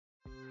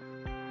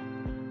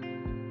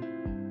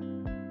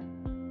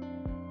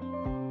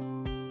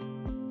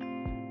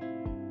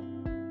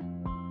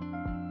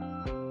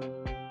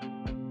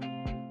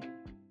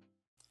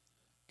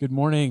Good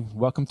morning.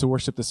 Welcome to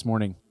worship this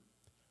morning.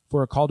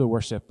 For a call to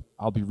worship,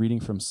 I'll be reading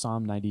from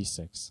Psalm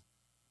 96.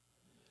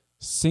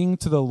 Sing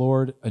to the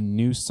Lord a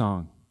new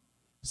song.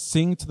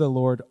 Sing to the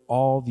Lord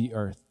all the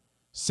earth.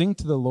 Sing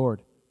to the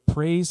Lord.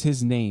 Praise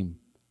his name.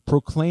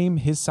 Proclaim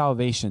his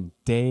salvation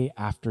day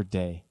after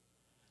day.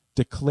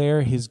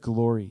 Declare his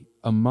glory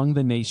among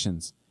the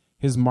nations,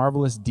 his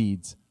marvelous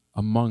deeds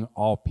among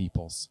all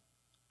peoples.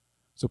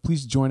 So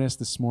please join us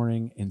this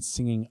morning in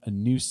singing a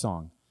new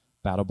song,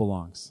 Battle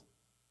Belongs.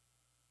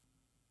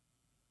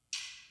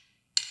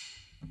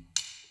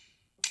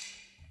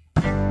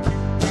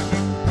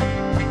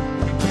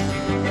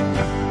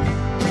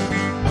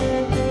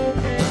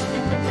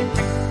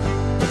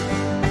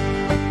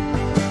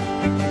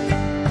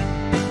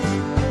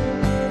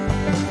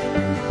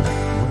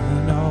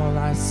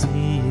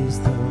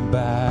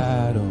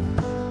 Battle,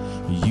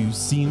 you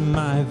see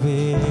my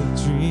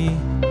victory.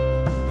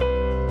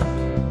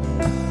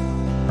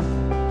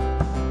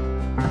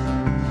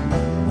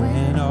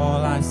 When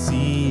all I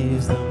see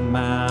is the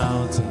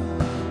mountain,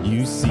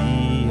 you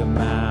see a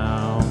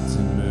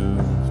mountain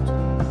moved.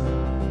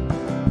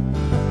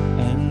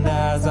 And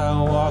as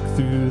I walk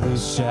through the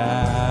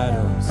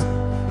shadows,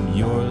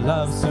 your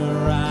love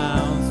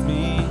surrounds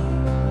me.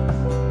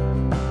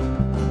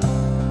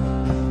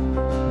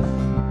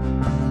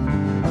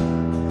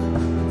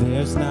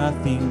 There's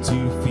nothing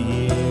to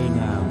fear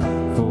now,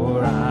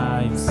 for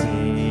I'm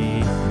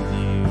safe with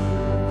you.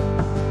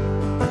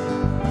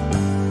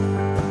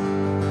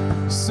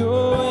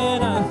 So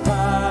when I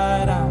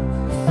fight, I'll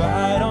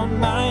fight on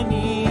my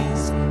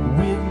knees,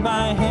 with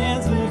my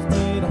hands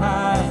lifted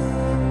high.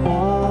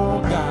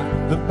 Oh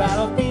God, the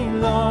battle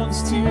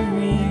belongs to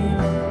you,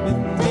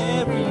 and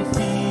every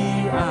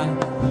fear I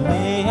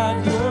lay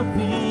at your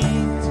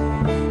feet.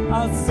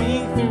 I'll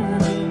sing through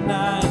the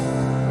night.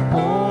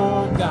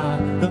 Oh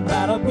God, the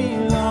battle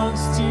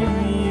belongs to you.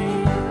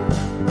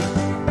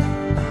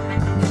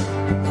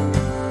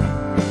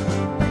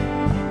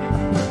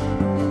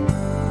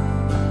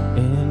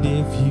 And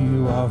if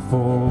you are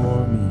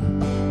for me,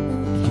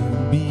 who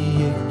can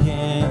be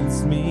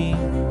against me?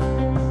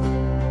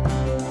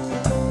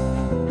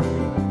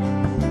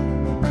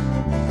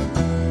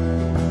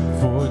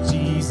 For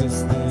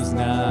Jesus, there's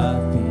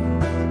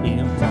nothing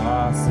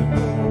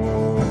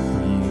impossible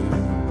for you.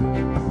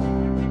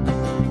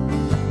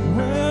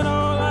 When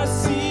all I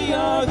see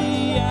are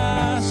the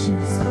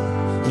ashes,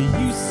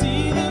 you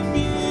see the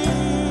beauty.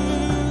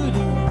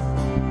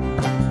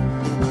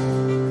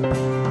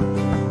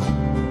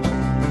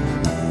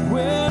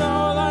 When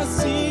all I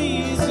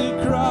see is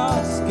a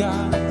cross,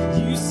 God,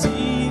 you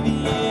see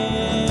the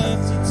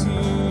empty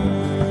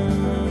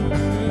tomb.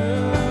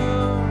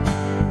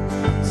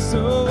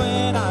 So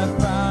when I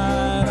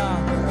fight,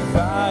 I'll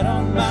fight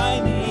on my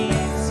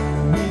knees,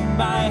 with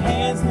my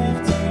hands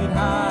lifted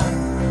high.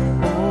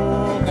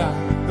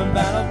 The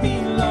battle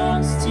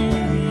belongs to you,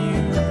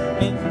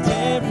 and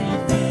every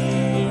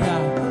fear I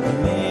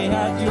lay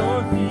at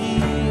your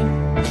feet.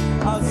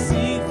 I'll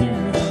sing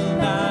through the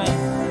night.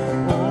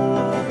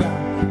 Oh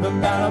God, the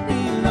battle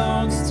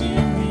belongs to you.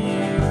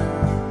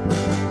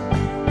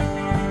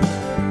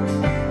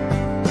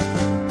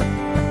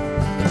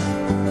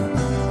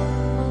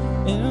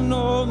 In an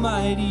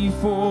almighty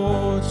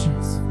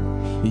fortress,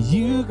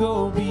 you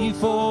go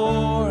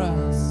before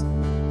us.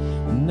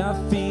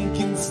 Nothing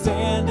can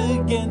stand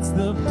against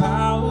the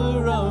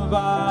power of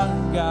our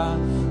God.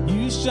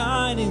 You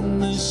shine in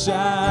the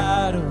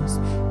shadows,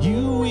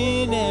 you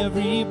win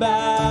every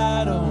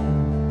battle.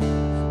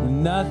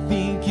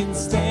 Nothing can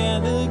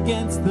stand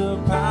against the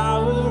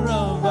power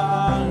of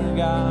our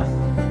God.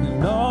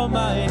 An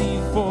almighty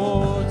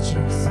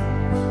fortress,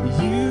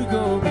 you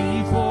go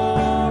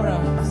before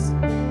us.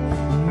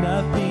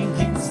 Nothing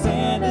can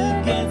stand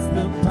against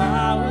the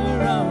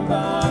power of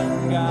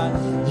our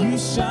God. You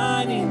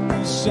shine in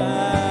the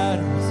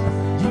shadows,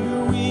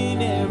 you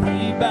win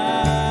every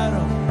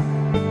battle.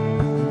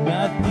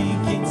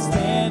 Nothing can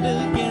stand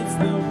against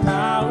the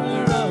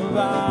power of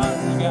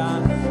our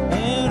God.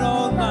 An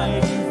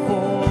almighty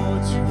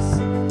fortress,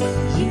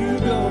 you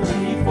go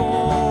before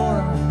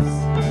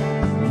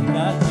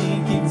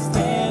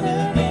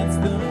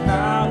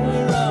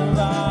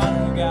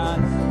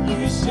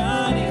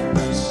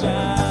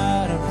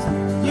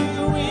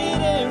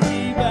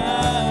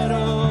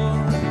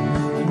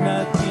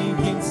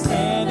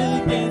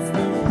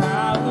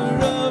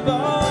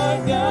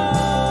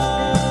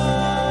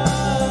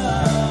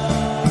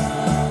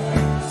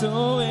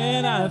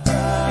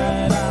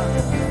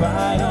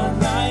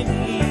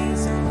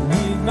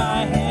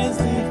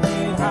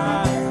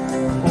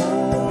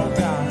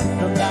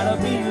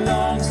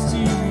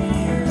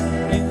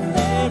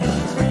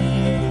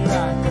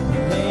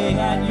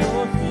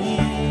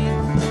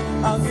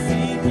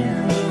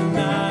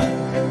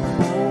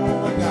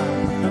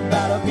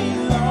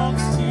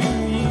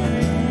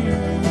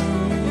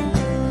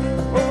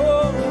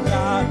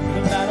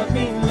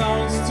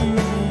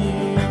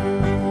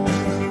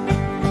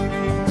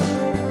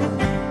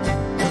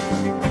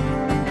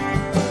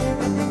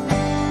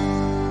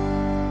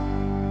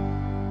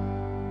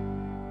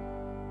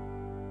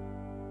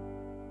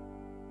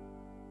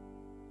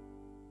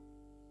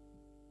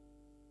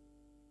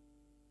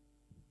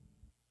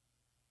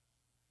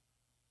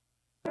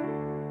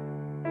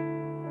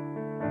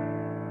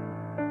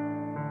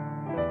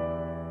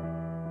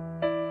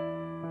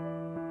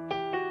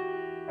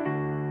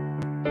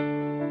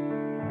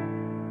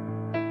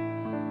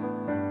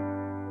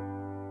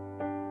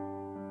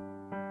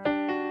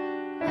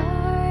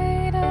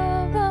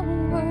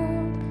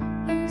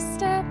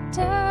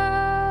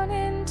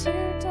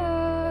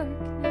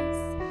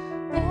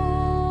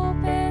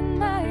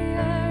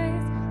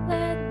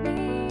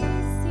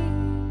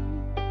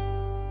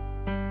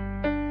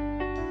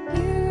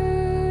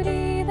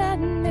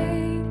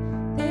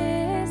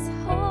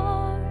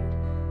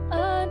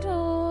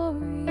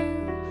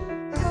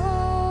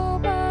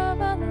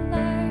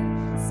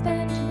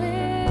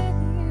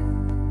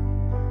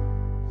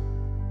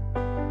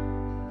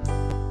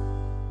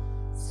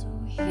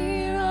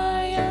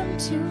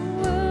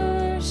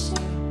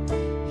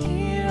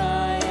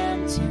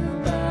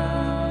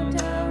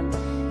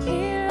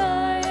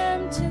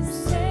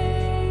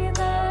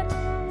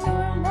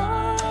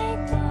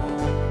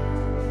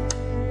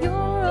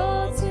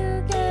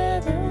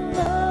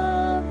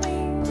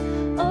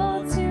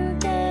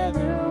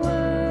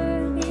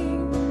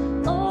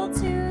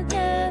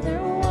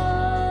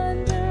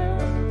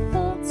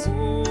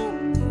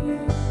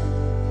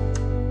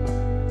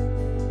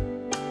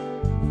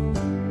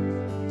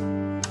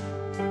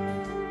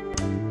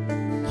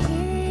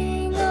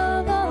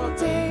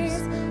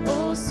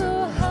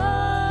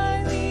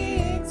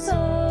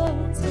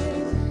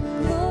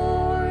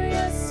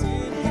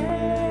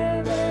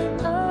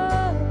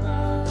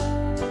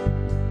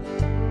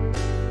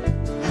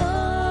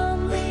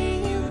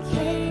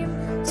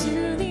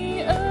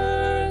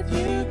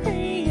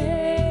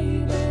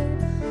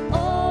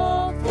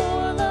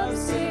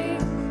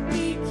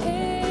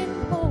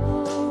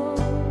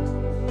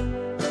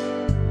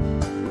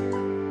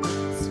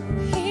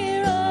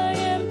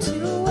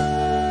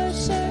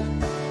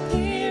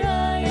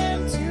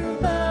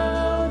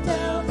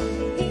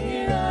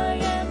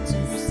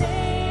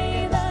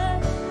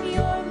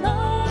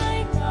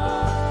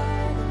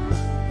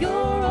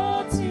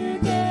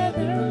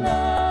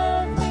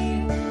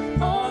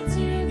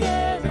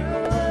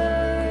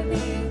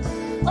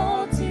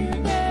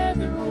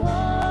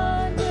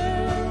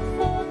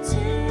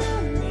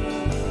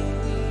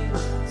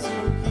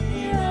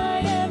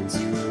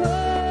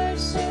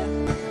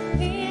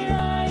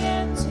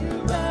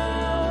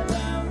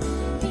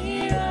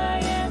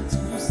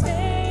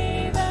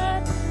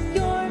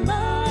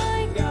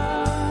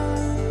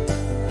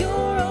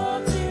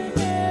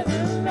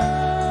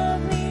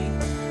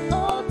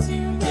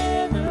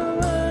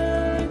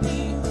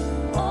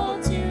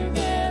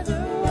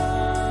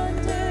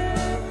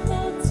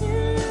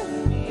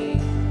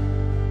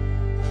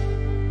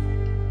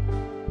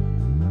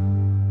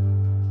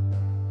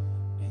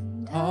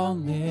I'll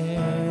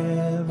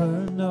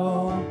never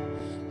know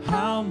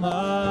how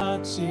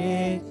much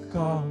it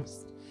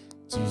cost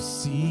to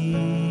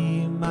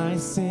see my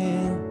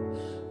sin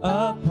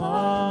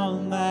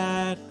upon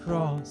that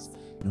cross.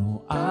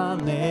 No, I'll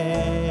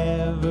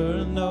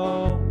never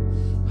know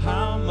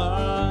how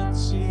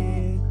much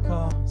it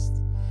cost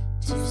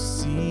to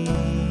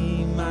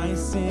see my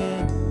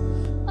sin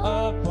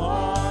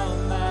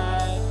upon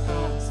that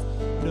cross.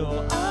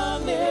 No, I'll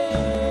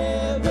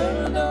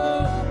never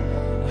know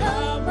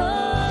how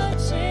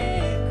much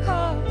it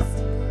cost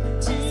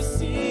to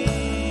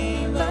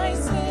see my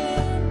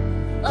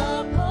sin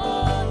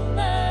upon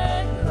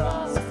that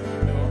cross.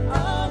 No,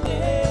 I'll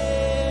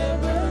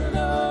never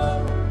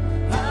know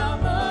how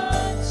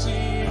much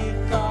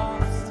it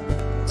cost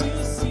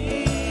to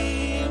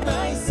see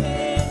my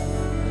sin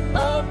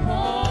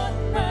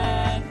upon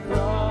that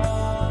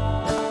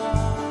cross.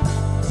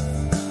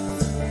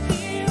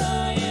 Here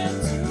I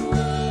am to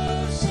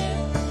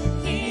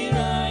worship, here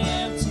I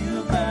am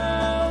to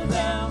bow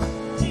down,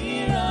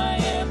 here I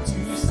am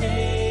to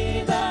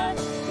say that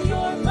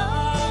you're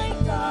my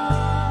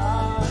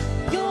God.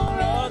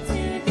 You're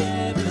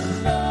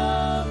altogether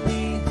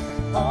lovely,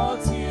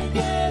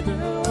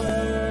 altogether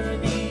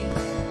worthy,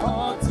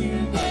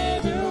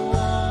 altogether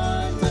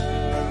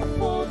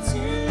wonderful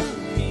to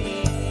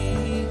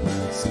me.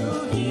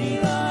 So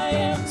here I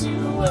am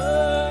to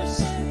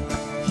worship,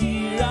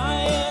 here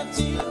I am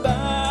to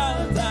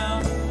bow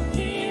down,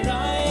 here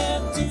I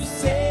am to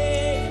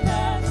say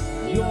that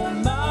you're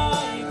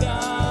my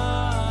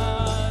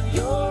God.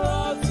 You're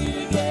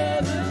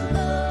altogether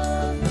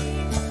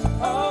lovely,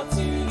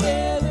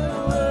 altogether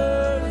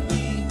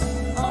worthy,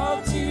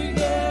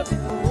 altogether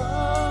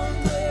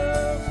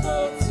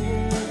wonderful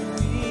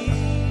to me.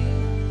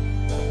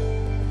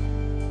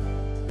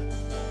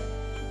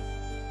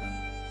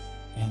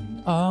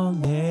 And I'll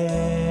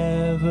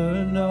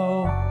never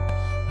know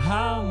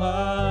how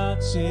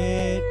much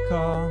it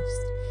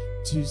cost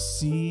to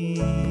see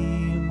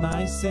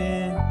my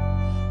sin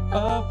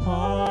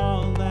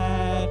upon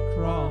that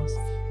cross.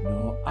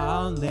 No,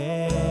 I'll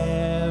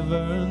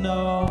never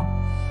know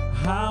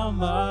how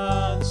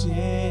much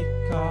it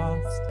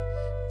cost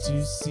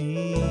to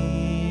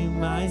see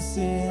my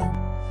sin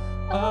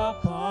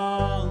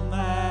upon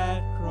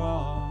that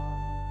cross.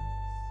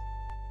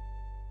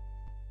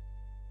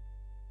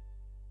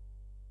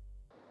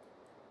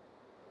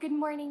 Good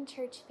morning,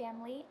 church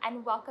family,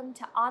 and welcome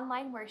to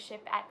online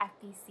worship at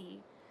FBC.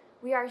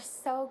 We are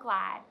so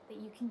glad that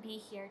you can be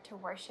here to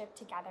worship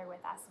together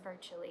with us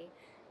virtually,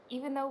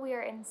 even though we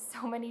are in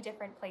so many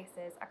different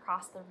places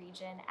across the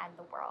region and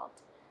the world.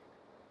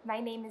 My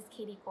name is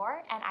Katie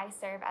Gore, and I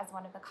serve as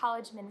one of the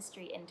college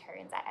ministry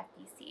interns at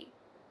FBC.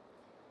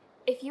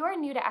 If you are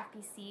new to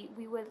FBC,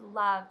 we would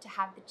love to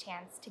have the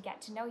chance to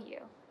get to know you.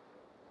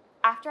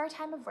 After our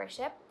time of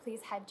worship,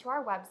 please head to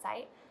our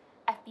website,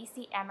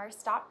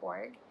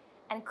 fbcamherst.org,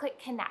 and click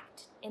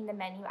Connect in the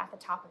menu at the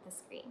top of the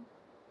screen.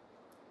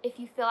 If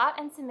you fill out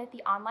and submit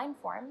the online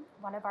form,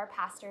 one of our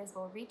pastors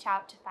will reach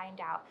out to find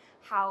out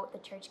how the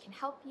church can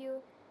help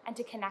you and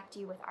to connect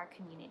you with our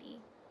community.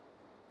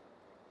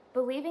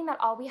 Believing that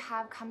all we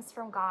have comes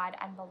from God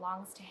and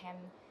belongs to Him,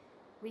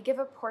 we give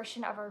a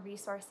portion of our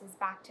resources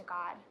back to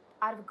God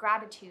out of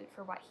gratitude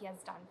for what He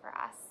has done for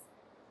us.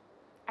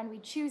 And we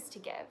choose to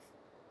give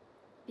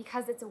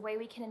because it's a way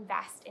we can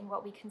invest in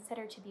what we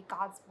consider to be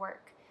God's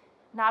work,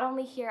 not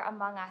only here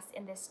among us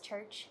in this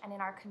church and in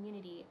our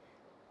community,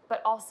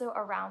 but also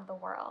around the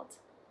world.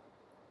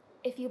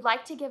 If you'd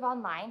like to give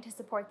online to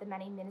support the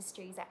many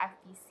ministries at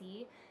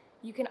FBC,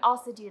 you can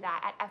also do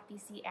that at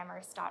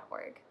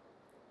fbcamherst.org.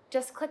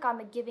 Just click on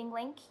the giving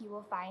link you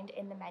will find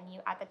in the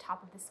menu at the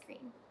top of the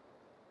screen.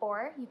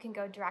 Or you can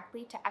go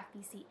directly to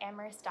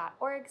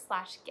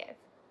fbcamherst.org/give.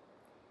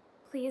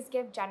 Please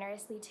give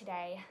generously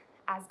today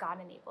as God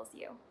enables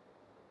you.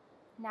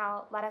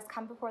 Now let us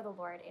come before the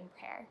Lord in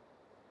prayer.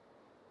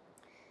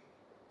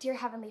 Dear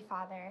Heavenly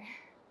Father,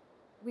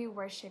 we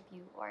worship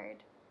you,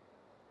 Lord.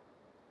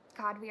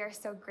 God, we are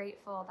so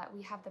grateful that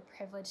we have the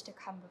privilege to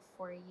come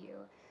before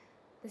you,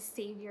 the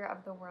Savior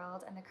of the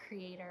world and the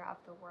Creator of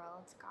the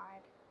world,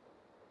 God.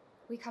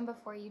 We come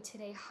before you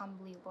today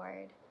humbly,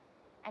 Lord,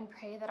 and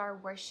pray that our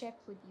worship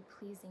would be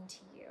pleasing to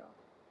you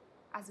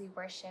as we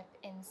worship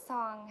in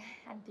song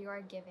and through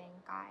our giving,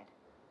 God.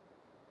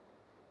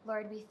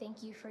 Lord, we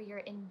thank you for your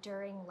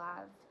enduring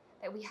love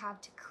that we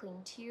have to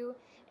cling to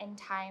in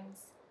times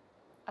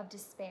of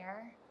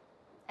despair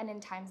and in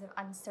times of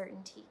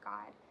uncertainty,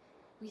 God.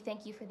 We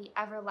thank you for the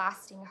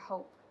everlasting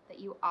hope that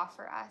you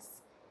offer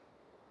us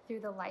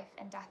through the life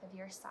and death of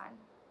your Son.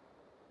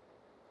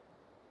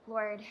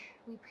 Lord,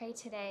 we pray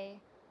today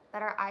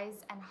that our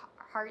eyes and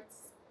hearts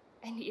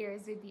and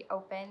ears would be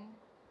open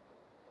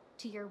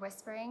to your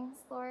whisperings,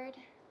 Lord,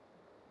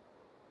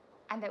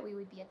 and that we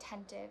would be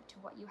attentive to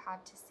what you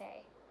have to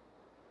say.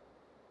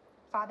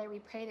 Father, we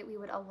pray that we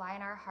would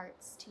align our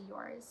hearts to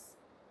yours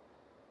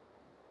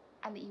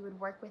and that you would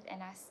work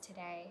within us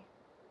today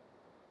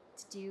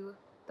to do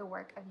the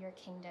work of your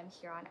kingdom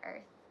here on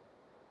earth.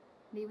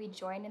 May we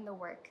join in the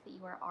work that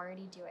you are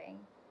already doing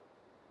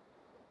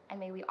and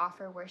may we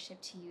offer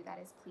worship to you that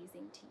is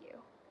pleasing to you.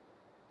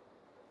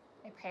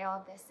 I pray all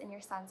of this in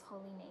your Son's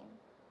holy name.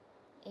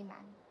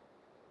 Amen.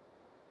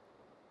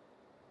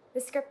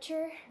 The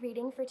scripture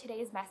reading for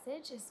today's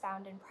message is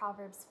found in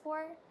Proverbs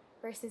 4,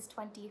 verses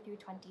 20 through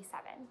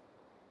 27.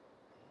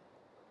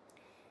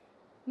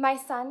 My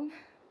son,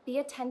 be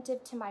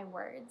attentive to my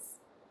words.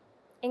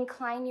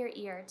 Incline your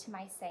ear to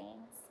my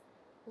sayings.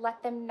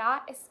 Let them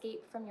not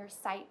escape from your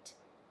sight.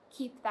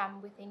 Keep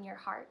them within your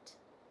heart.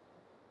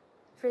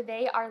 For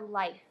they are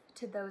life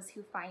to those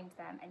who find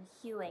them and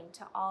healing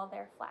to all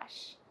their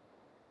flesh.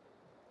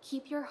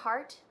 Keep your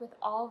heart with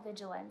all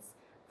vigilance,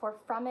 for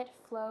from it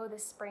flow the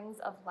springs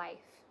of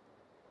life.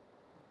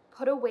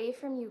 Put away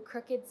from you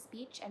crooked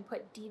speech and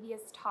put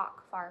devious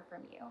talk far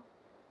from you.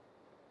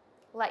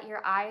 Let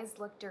your eyes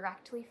look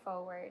directly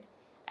forward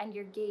and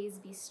your gaze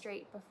be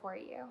straight before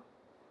you.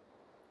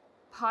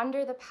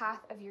 Ponder the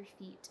path of your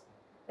feet,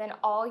 then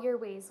all your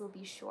ways will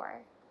be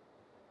sure.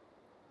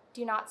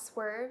 Do not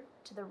swerve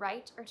to the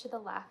right or to the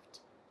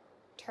left.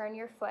 Turn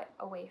your foot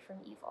away from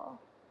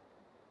evil.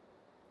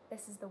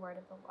 This is the word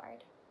of the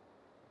Lord.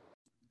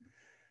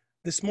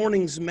 This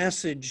morning's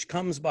message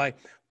comes by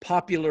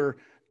popular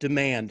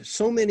demand.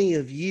 So many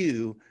of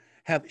you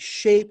have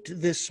shaped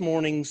this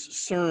morning's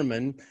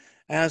sermon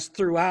as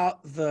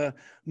throughout the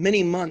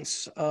many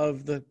months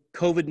of the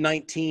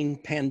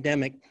COVID-19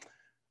 pandemic,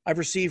 I've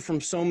received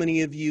from so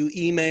many of you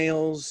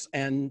emails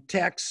and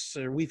texts,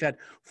 or we've had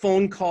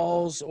phone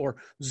calls or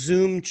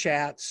Zoom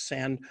chats,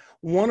 and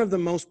one of the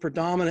most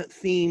predominant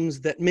themes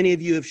that many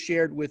of you have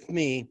shared with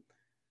me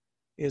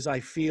is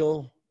I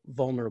feel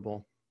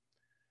vulnerable.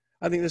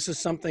 I think this is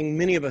something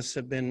many of us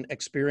have been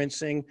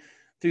experiencing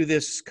through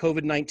this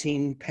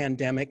COVID-19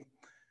 pandemic.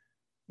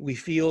 We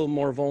feel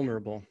more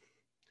vulnerable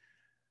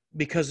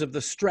because of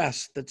the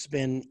stress that's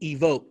been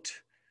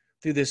evoked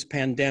through this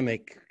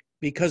pandemic,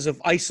 because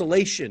of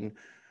isolation,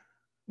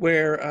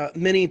 where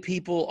many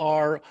people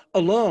are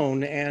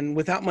alone and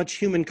without much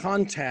human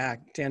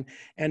contact, and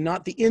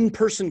not the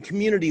in-person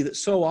community that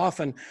so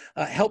often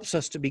helps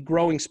us to be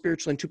growing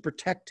spiritually and to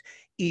protect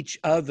each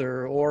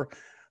other, or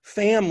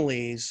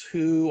families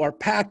who are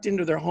packed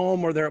into their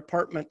home or their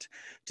apartment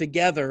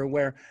together,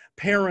 where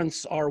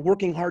parents are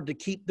working hard to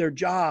keep their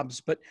jobs,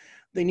 but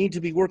they need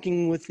to be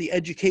working with the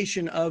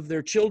education of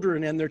their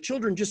children, and their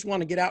children just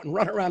want to get out and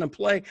run around and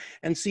play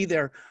and see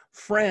their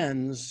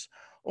friends,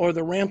 or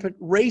the rampant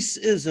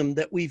racism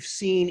that we've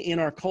seen in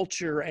our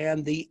culture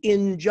and the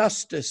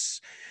injustice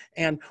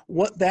and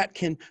what that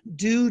can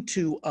do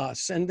to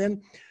us. And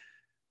then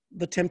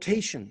the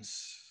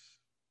temptations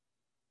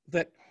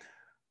that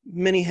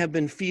many have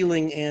been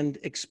feeling and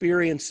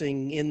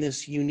experiencing in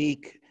this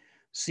unique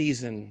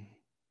season.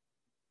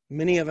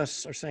 Many of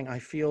us are saying, I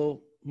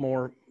feel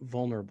more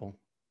vulnerable.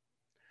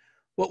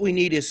 What we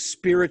need is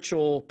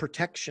spiritual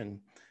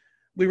protection.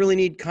 We really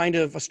need kind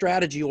of a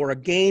strategy or a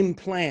game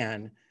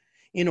plan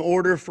in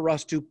order for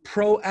us to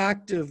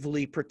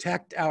proactively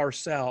protect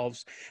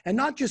ourselves and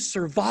not just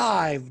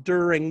survive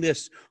during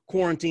this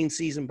quarantine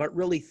season, but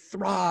really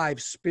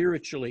thrive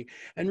spiritually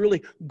and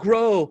really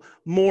grow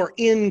more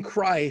in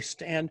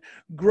Christ and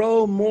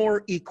grow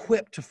more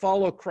equipped to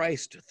follow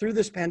Christ through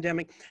this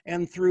pandemic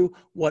and through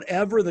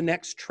whatever the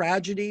next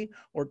tragedy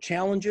or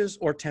challenges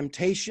or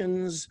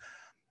temptations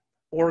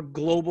or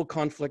global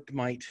conflict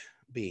might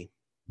be.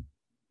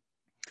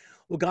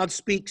 Well, God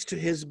speaks to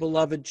his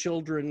beloved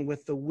children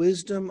with the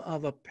wisdom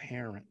of a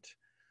parent.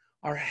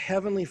 Our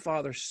Heavenly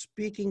Father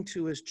speaking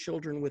to his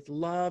children with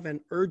love and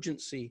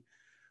urgency,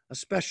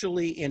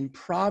 especially in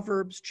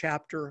Proverbs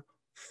chapter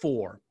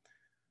 4.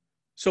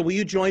 So will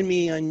you join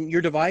me on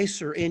your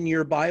device or in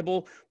your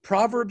Bible?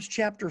 Proverbs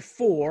chapter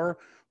 4,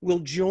 we'll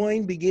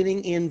join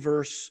beginning in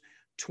verse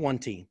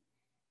 20.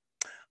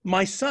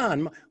 My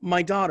son,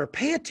 my daughter,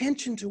 pay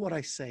attention to what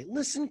I say.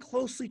 Listen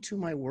closely to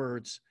my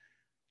words.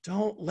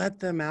 Don't let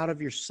them out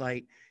of your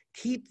sight.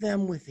 Keep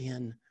them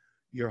within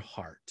your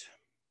heart.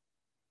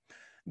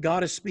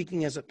 God is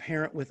speaking as a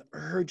parent with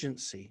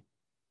urgency.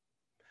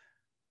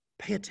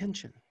 Pay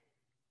attention.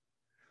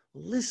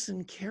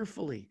 Listen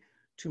carefully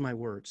to my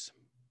words.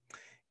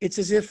 It's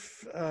as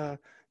if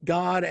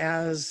God,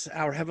 as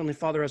our Heavenly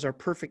Father, as our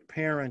perfect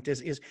parent,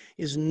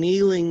 is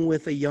kneeling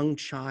with a young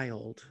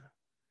child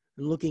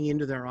and looking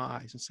into their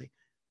eyes and say,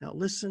 now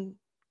listen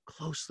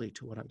closely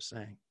to what I'm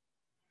saying.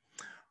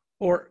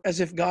 Or as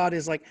if God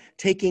is like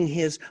taking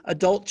his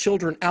adult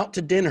children out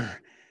to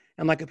dinner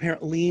and like a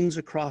parent leans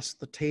across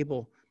the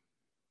table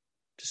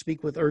to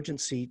speak with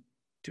urgency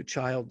to a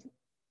child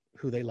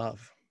who they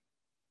love.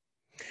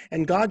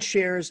 And God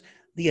shares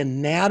the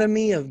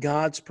anatomy of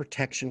God's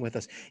protection with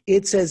us.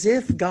 It's as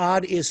if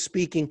God is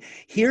speaking,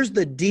 here's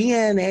the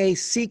DNA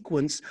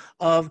sequence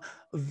of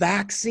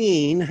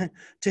vaccine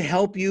to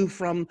help you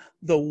from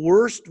the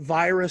worst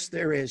virus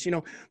there is. You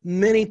know,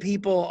 many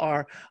people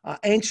are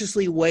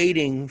anxiously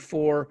waiting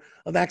for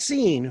a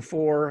vaccine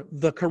for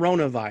the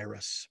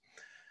coronavirus.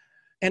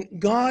 And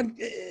God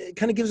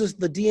kind of gives us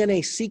the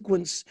DNA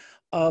sequence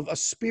of a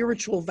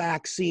spiritual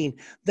vaccine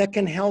that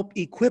can help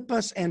equip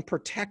us and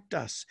protect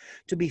us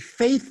to be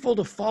faithful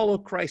to follow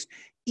Christ,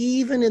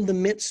 even in the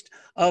midst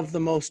of the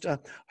most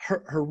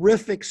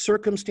horrific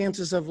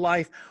circumstances of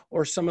life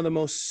or some of the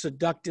most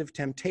seductive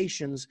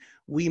temptations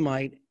we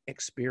might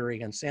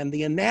experience. And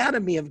the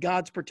anatomy of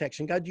God's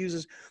protection, God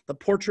uses the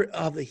portrait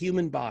of the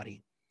human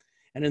body.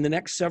 And in the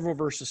next several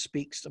verses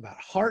speaks about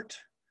heart,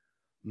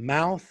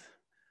 mouth,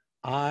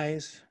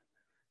 eyes,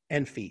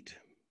 and feet.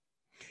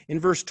 In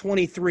verse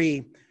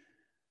 23,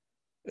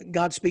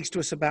 God speaks to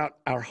us about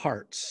our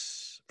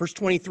hearts. Verse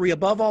 23,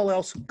 above all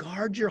else,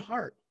 guard your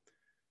heart,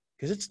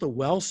 because it's the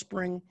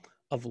wellspring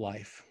of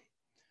life.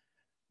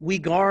 We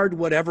guard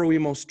whatever we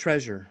most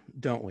treasure,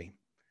 don't we?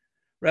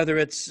 Whether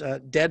it's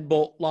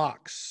deadbolt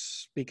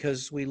locks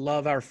because we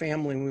love our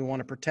family and we want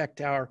to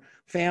protect our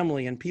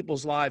family and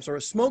people's lives, or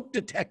a smoke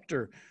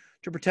detector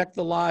to protect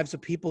the lives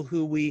of people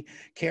who we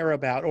care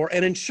about, or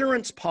an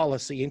insurance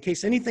policy in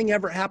case anything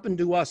ever happened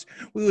to us,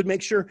 we would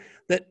make sure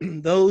that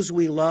those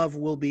we love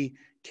will be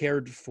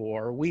cared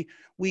for.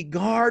 We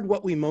guard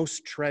what we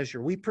most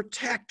treasure. We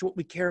protect what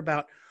we care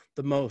about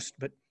the most.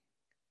 But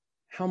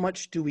how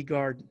much do we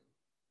guard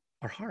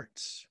our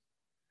hearts?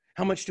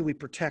 How much do we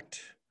protect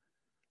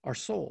our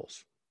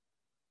souls?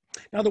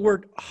 Now, the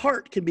word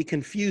heart can be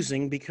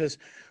confusing because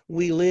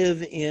we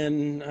live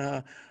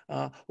in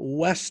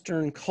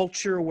Western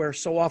culture where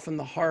so often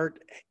the heart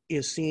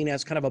is seen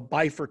as kind of a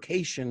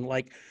bifurcation,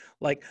 like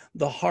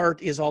the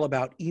heart is all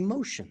about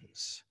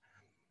emotions.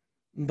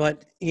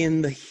 But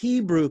in the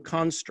Hebrew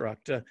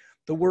construct,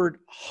 the word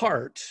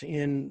heart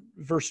in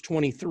verse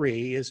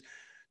 23 is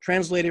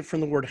translated from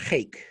the word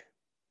hake.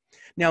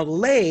 Now,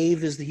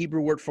 lave is the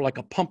Hebrew word for like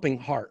a pumping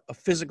heart, a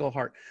physical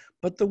heart.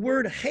 But the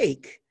word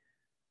hake,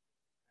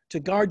 to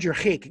guard your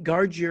hake,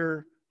 guard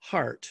your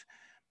heart,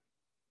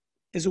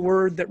 is a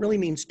word that really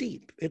means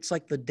deep. It's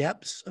like the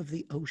depths of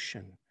the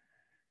ocean.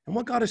 And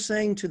what God is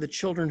saying to the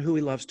children who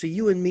he loves, to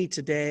you and me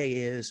today,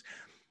 is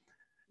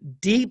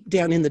deep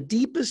down in the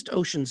deepest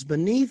oceans,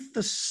 beneath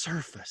the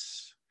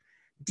surface,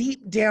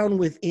 deep down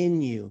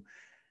within you,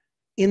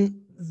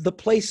 in the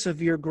place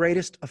of your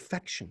greatest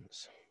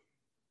affections,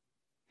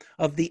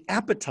 of the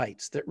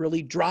appetites that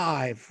really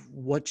drive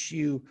what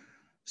you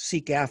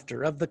seek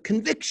after, of the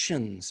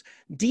convictions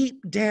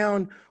deep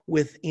down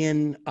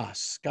within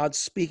us. God's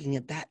speaking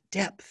at that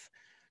depth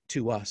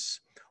to us.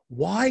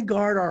 Why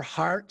guard our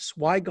hearts?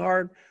 Why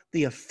guard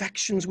the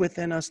affections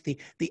within us, the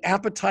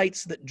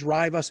appetites that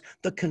drive us,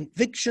 the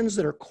convictions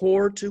that are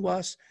core to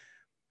us?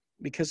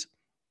 Because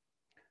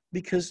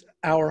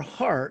our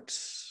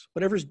hearts,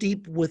 whatever's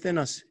deep within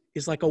us,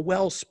 is like a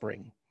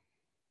wellspring.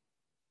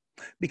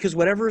 Because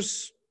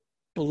whatever's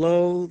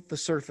below the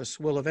surface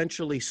will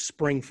eventually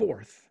spring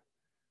forth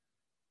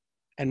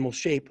and will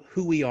shape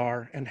who we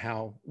are and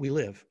how we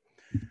live.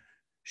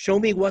 Show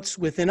me what's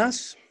within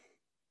us,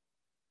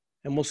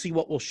 and we'll see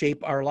what will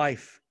shape our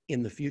life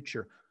in the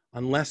future,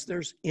 unless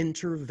there's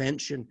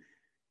intervention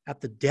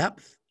at the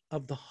depth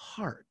of the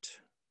heart,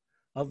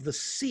 of the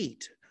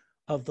seat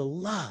of the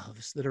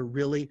loves that are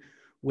really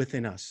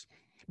within us.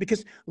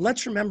 Because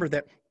let's remember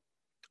that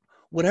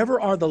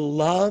whatever are the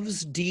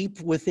loves deep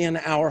within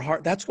our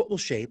heart, that's what will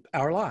shape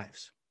our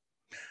lives.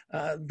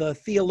 The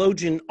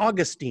theologian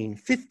Augustine,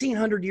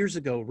 1,500 years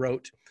ago,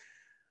 wrote,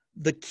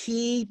 "The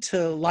key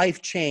to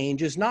life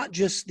change is not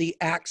just the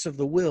acts of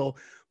the will,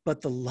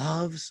 but the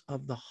loves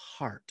of the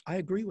heart." I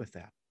agree with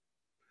that.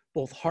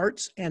 Both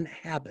hearts and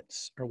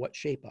habits are what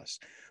shape us.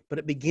 But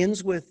it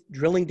begins with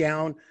drilling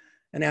down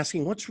and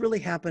asking, what's really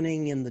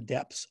happening in the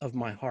depths of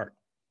my heart?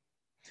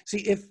 See,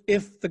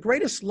 if the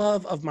greatest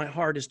love of my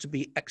heart is to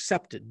be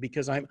accepted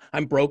because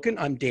I'm broken,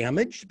 I'm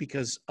damaged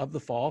because of the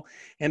fall,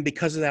 and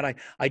because of that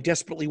I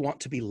desperately want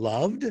to be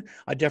loved,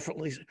 I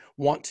definitely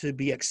want to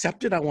be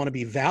accepted, I want to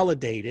be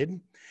validated,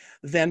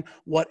 then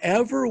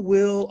whatever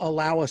will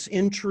allow us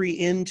entry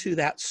into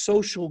that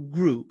social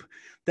group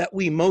that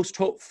we most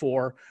hope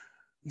for,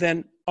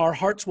 then our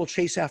hearts will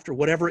chase after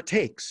whatever it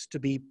takes to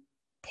be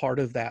part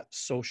of that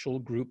social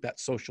group, that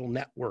social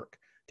network,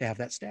 to have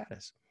that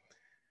status.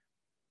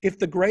 If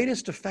the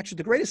greatest affection,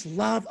 the greatest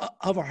love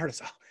of our heart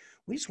is,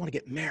 we just want to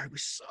get married. We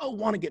so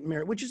want to get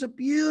married, which is a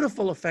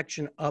beautiful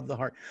affection of the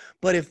heart.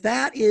 But if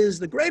that is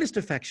the greatest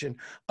affection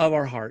of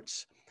our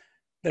hearts,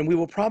 then we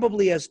will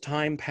probably, as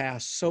time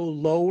passes, so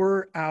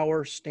lower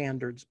our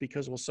standards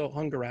because we'll so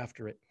hunger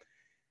after it.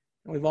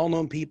 And we've all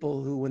known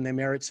people who, when they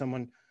married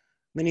someone,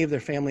 many of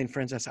their family and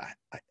friends ask,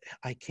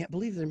 I can't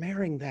believe they're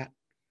marrying that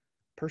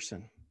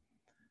person.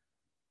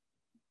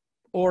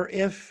 Or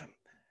if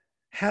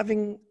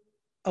having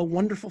a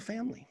wonderful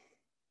family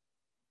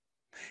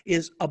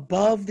is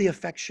above the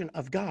affection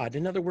of God.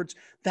 In other words,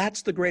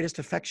 that's the greatest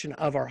affection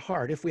of our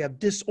heart. If we have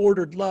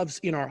disordered loves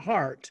in our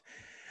heart,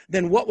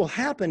 then what will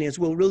happen is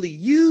we'll really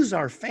use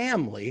our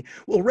family,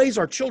 we'll raise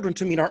our children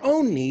to meet our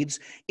own needs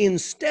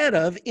instead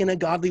of, in a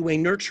godly way,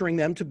 nurturing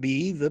them to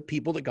be the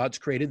people that God's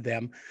created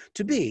them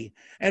to be.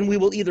 And we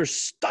will either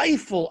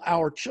stifle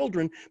our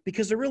children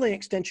because they're really an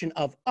extension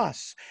of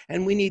us,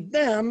 and we need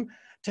them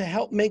to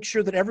help make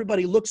sure that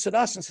everybody looks at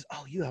us and says,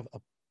 oh, you have a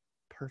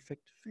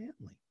perfect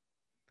family.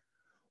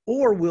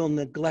 Or we'll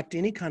neglect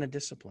any kind of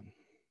discipline.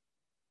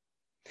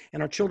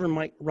 And our children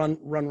might run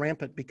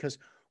rampant because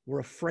we're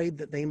afraid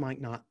that they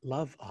might not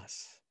love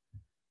us.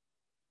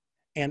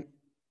 And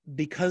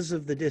because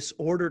of the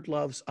disordered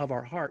loves of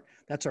our heart,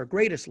 that's our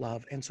greatest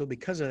love. And so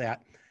because of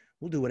that,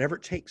 we'll do whatever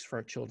it takes for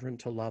our children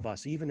to love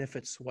us, even if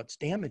it's what's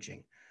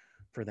damaging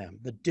for them.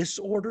 The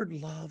disordered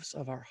loves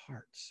of our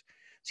hearts.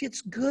 See,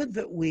 it's good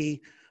that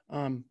we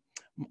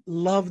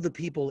love the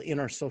people in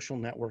our social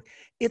network.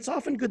 It's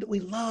often good that we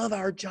love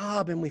our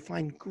job and we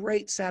find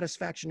great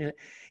satisfaction in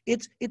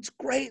it. It's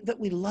great that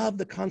we love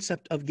the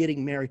concept of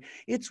getting married.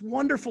 It's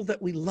wonderful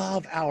that we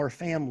love our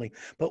family.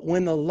 But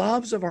when the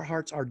loves of our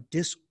hearts are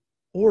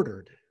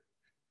disordered,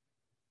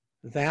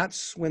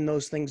 that's when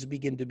those things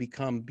begin to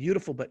become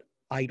beautiful but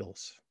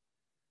idols.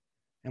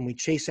 And we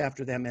chase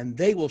after them, and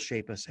they will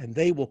shape us, and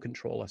they will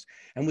control us.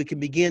 And we can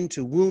begin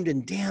to wound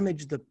and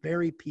damage the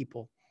very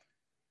people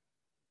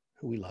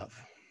who we love.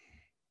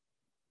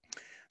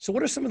 So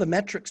what are some of the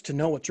metrics to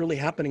know what's really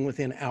happening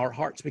within our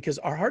hearts? Because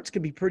our hearts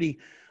can be pretty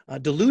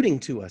deluding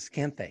to us,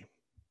 can't they?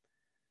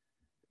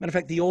 Matter of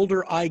fact, the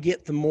older I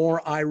get, the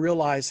more I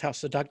realize how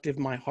seductive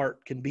my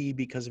heart can be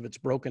because of its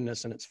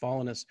brokenness and its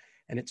fallenness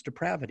and its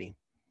depravity.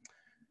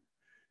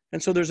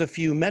 And so there's a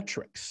few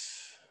metrics.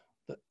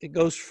 It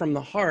goes from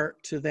the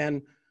heart to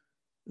then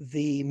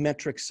the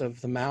metrics of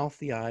the mouth,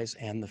 the eyes,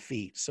 and the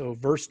feet. So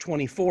verse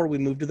 24, we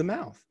move to the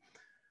mouth.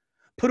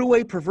 Put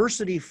away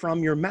perversity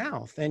from your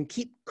mouth and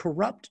keep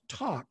corrupt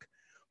talk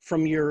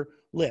from your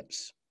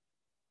lips.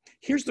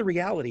 Here's the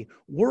reality.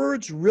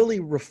 Words really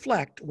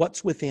reflect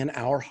what's within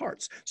our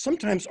hearts.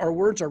 Sometimes our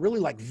words are really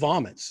like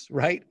vomits,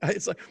 right?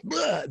 It's like,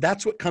 bleh,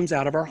 that's what comes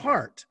out of our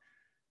heart.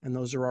 And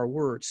those are our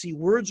words. See,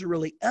 words are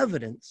really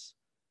evidence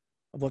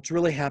of what's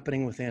really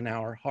happening within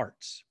our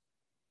hearts.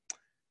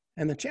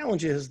 And the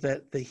challenge is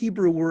that the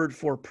Hebrew word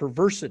for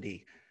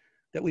perversity,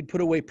 that we'd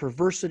put away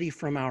perversity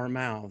from our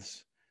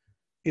mouths,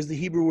 is the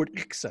Hebrew word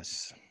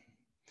ixus.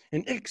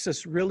 And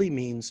ixus really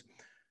means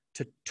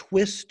to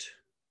twist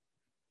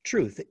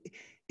truth.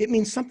 It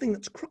means something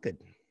that's crooked.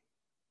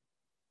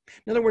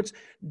 In other words,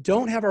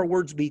 don't have our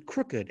words be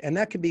crooked. And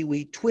that could be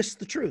we twist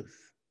the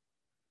truth.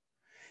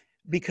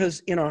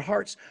 Because in our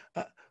hearts,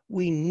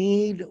 we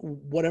need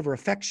whatever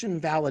affection,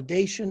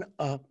 validation,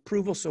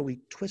 approval, so we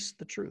twist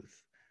the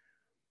truth.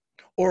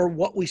 Or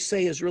what we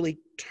say is really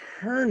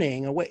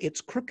turning away.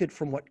 It's crooked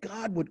from what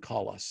God would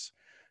call us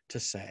to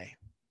say.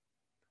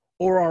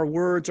 Or our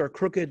words are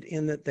crooked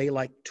in that they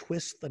like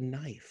twist the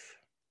knife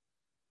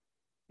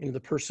into the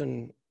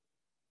person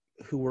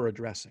who we're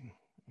addressing.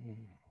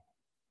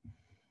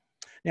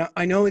 Now,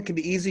 I know it can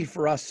be easy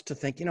for us to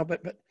think,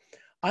 but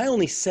I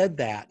only said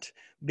that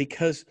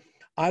because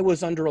I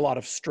was under a lot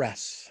of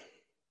stress.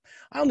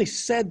 I only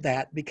said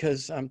that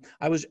because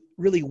I was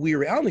really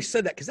weary. I only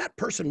said that because that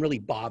person really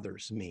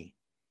bothers me.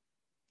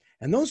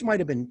 And those might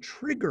have been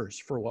triggers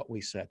for what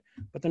we said,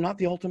 but they're not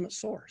the ultimate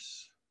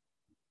source.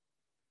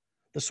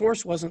 The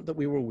source wasn't that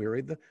we were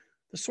weary. The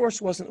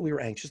source wasn't that we were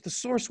anxious. The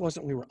source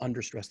wasn't we were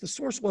under stress. The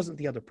source wasn't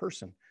the other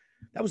person.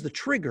 That was the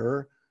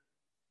trigger.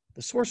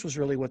 The source was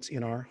really what's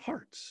in our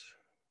hearts,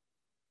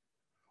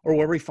 or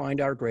where we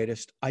find our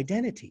greatest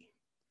identity.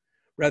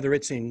 Rather,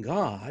 it's in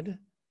God,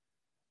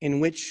 in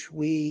which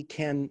we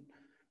can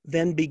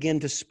then begin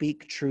to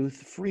speak truth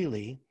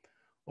freely,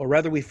 or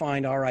rather we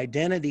find our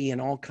identity in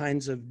all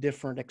kinds of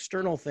different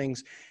external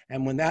things.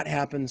 And when that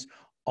happens,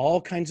 all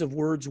kinds of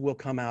words will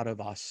come out of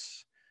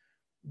us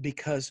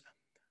because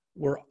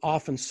we're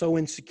often so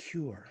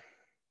insecure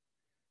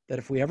that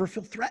if we ever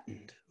feel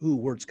threatened,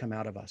 words come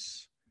out of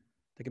us.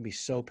 They can be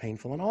so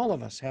painful. And all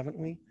of us, haven't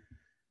we,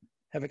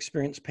 have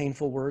experienced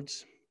painful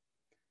words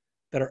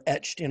that are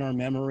etched in our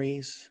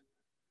memories,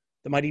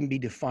 that might even be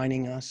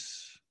defining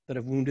us, that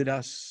have wounded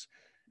us,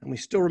 and we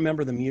still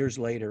remember them years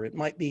later. It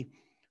might be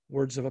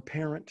words of a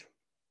parent,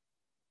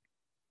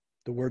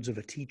 the words of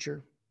a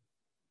teacher,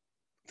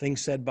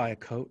 things said by a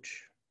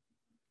coach,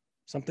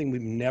 something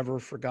we've never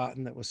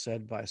forgotten that was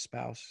said by a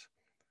spouse.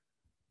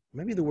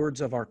 Maybe the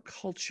words of our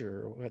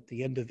culture or at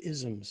the end of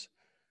isms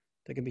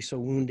that can be so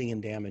wounding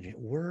and damaging.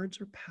 Words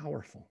are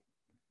powerful,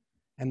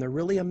 and they're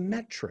really a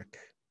metric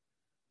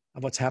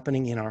of what's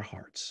happening in our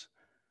hearts.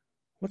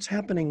 What's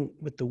happening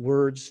with the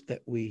words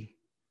that we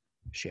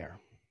share?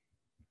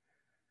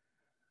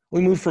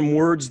 We move from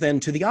words then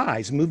to the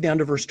eyes. Move down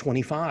to verse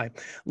 25.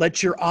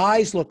 Let your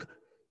eyes look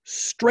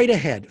straight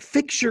ahead.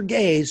 Fix your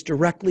gaze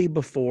directly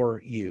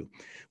before you.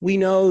 We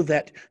know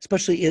that,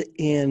 especially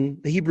in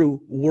the Hebrew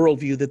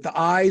worldview, that the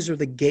eyes are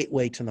the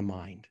gateway to the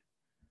mind.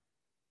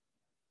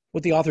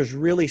 What the author's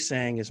really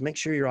saying is make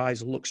sure your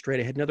eyes look straight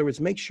ahead. In other words,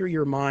 make sure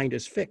your mind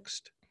is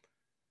fixed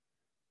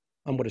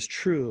on what is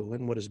true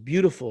and what is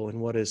beautiful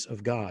and what is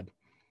of God.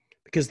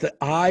 Because the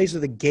eyes are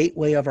the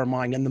gateway of our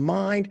mind, and the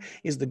mind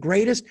is the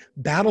greatest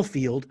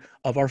battlefield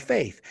of our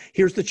faith.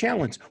 Here's the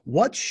challenge.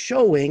 What's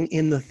showing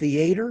in the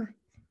theater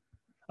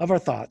of our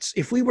thoughts?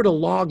 If we were to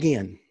log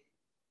in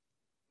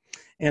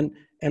and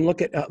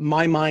look at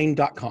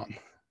mymind.com,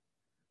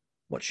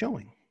 what's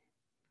showing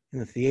in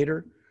the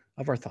theater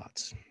of our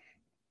thoughts.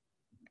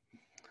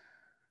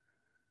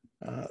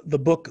 The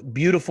book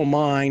Beautiful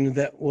Mind,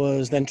 that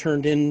was then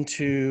turned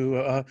into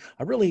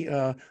a really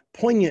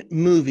poignant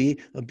movie,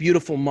 A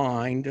Beautiful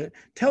Mind,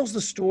 tells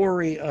the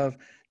story of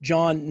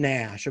John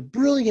Nash, a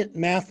brilliant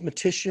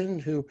mathematician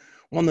who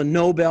won the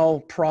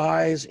Nobel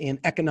Prize in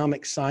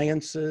economic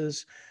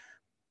sciences.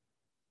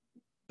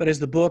 But as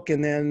the book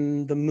and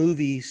then the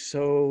movie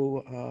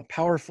so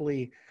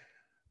powerfully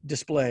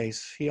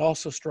displays, he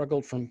also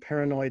struggled from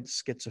paranoid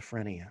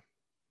schizophrenia.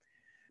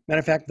 Matter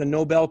of fact, the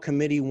Nobel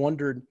Committee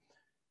wondered,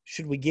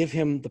 should we give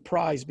him the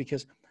prize,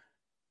 because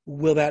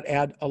will that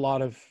add a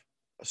lot of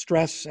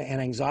stress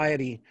and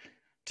anxiety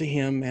to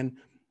him?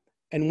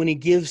 And when he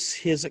gives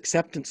his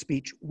acceptance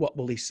speech, what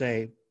will he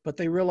say? But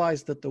they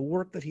realized that the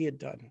work that he had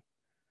done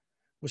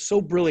was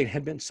so brilliant,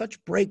 had been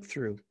such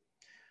breakthrough.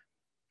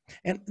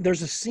 And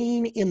there's a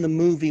scene in the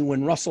movie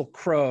when Russell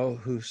Crowe,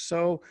 who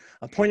so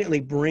poignantly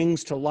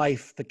brings to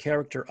life the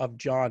character of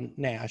John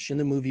Nash in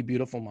the movie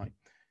Beautiful Mind.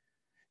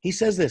 He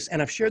says this,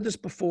 and I've shared this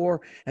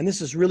before, and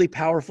this is really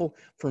powerful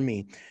for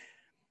me.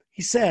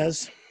 He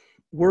says,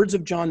 words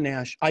of John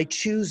Nash, "I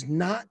choose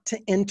not to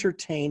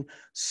entertain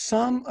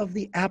some of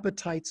the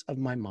appetites of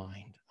my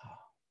mind." Oh.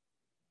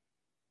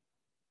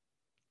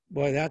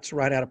 Boy, that's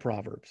right out of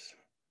Proverbs.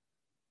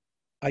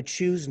 I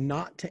choose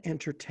not to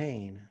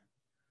entertain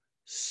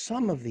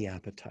some of the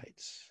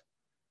appetites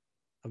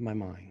of my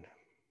mind.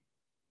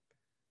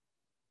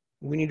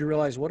 We need to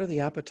realize, what are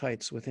the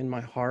appetites within my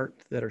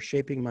heart that are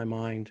shaping my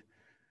mind,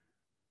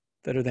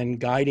 that are then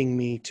guiding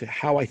me to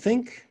how I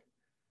think,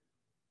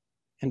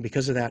 and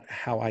because of that,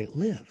 how I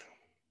live.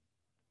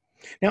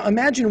 Now,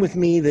 imagine with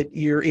me that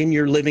you're in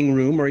your living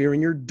room, or you're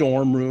in your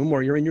dorm room,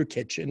 or you're in your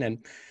kitchen,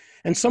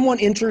 and someone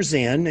enters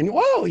in, and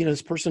whoa,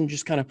 this person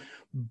just kind of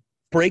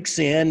breaks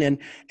in,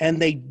 and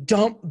they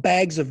dump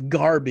bags of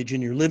garbage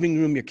in your living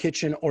room, your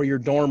kitchen, or your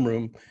dorm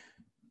room,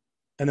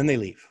 and then they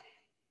leave.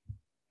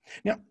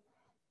 Now,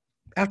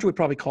 after we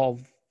probably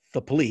call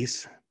the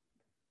police,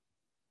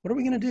 what are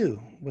we going to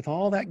do with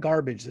all that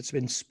garbage that's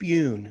been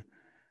spewed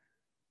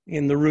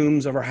in the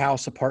rooms of our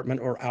house, apartment,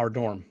 or our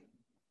dorm?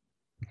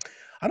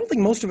 I don't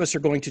think most of us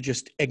are going to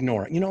just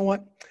ignore it. You know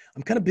what?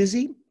 I'm kind of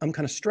busy. I'm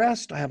kind of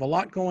stressed. I have a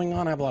lot going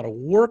on. I have a lot of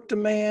work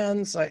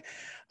demands.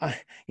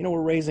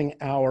 We're raising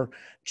our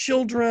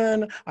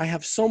children. I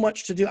have so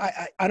much to do.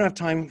 I don't have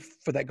time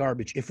for that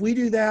garbage. If we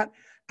do that,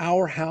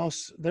 our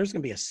house, there's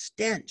going to be a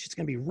stench. It's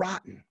going to be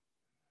rotten.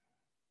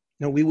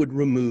 No, we would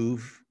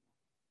remove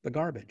the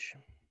garbage.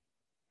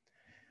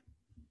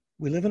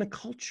 We live in a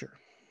culture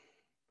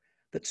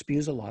that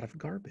spews a lot of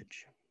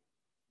garbage.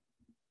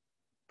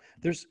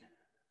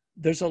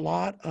 There's a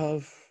lot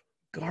of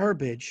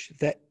garbage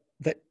that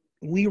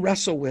we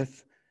wrestle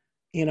with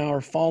in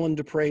our fallen,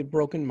 depraved,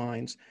 broken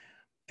minds,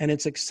 and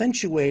it's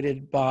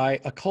accentuated by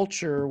a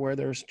culture where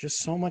there's just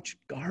so much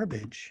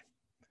garbage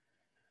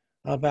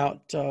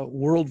about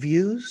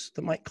worldviews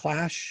that might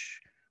clash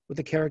with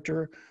the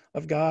character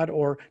of God,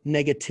 or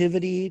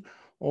negativity,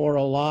 or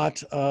a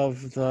lot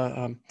of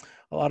the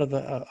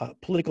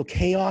political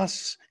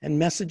chaos and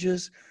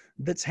messages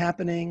that's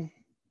happening,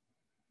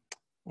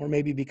 or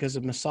maybe because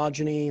of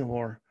misogyny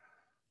or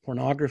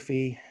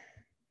pornography,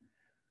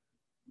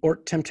 or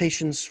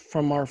temptations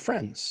from our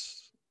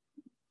friends,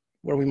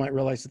 where we might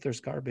realize that there's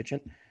garbage.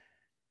 And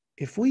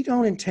if we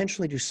don't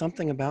intentionally do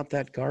something about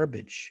that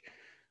garbage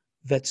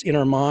that's in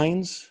our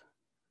minds,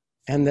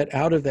 and that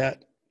out of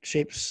that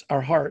shapes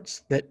our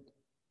hearts, that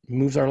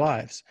moves our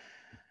lives,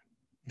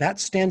 that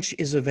stench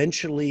is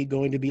eventually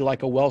going to be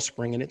like a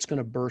wellspring, and it's going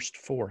to burst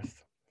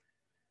forth.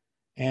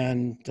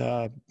 And,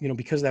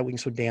 because of that, we can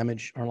so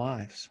damage our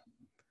lives.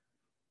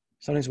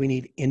 Sometimes we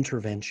need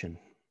intervention.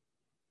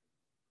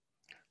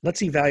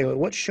 Let's evaluate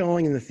what's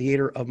showing in the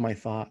theater of my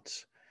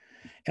thoughts.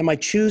 Am I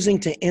choosing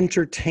to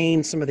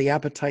entertain some of the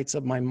appetites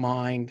of my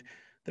mind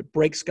that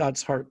breaks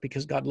God's heart,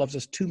 because God loves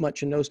us too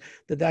much and knows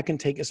that can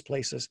take us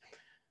places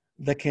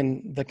that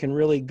can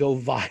really go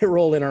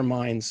viral in our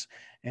minds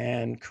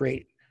and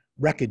create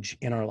wreckage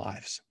in our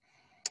lives?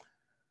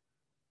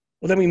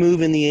 Well, then we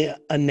move in the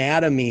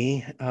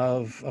anatomy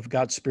of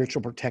God's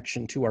spiritual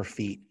protection to our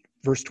feet.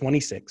 Verse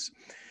 26.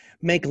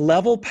 Make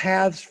level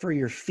paths for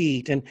your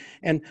feet, and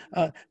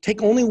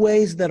take only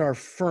ways that are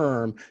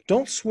firm.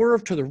 Don't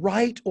swerve to the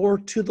right or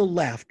to the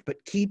left,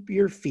 but keep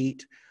your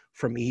feet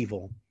from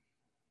evil.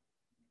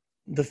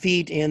 The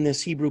feet in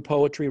this Hebrew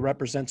poetry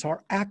represents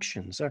our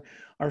actions.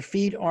 Our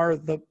feet are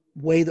the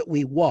way that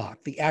we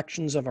walk, the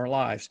actions of our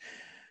lives.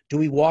 Do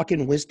we walk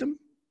in wisdom?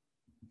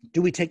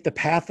 Do we take the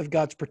path of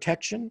God's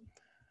protection?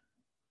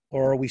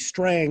 Or are we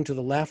straying to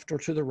the left or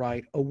to the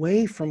right,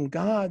 away from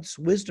God's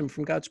wisdom,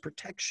 from God's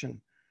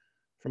protection,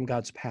 from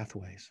God's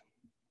pathways?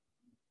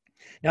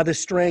 Now, this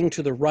straying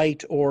to the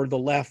right or the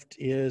left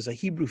is a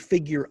Hebrew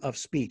figure of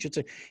speech. It's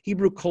a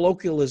Hebrew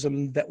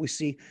colloquialism that we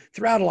see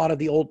throughout a lot of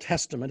the Old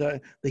Testament,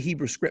 the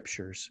Hebrew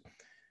scriptures.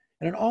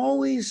 And it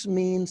always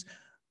means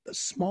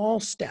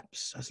small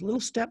steps, a little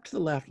step to the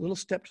left, a little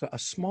step to a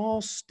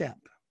small step.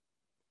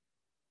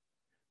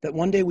 that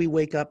one day we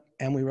wake up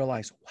and we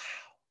realize, wow,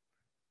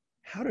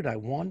 how did I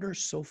wander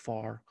so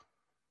far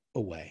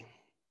away?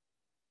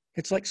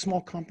 It's like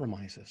small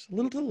compromises, a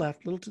little to the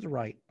left, a little to the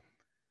right.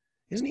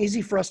 Isn't it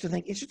easy for us to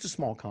think it's just a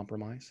small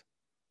compromise?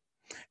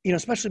 You know,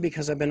 especially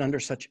because I've been under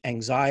such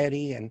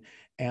anxiety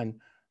and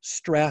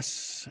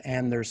stress,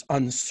 and there's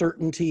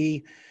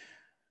uncertainty,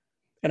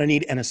 and I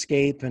need an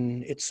escape.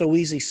 And it's so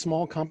easy,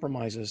 small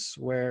compromises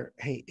where,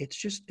 hey, it's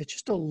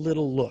just a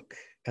little look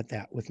at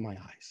that with my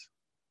eyes.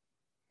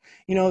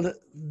 You know,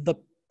 the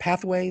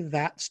pathway,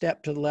 that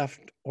step to the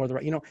left or the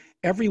right, you know,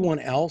 everyone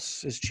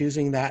else is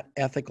choosing that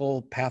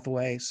ethical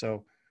pathway.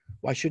 So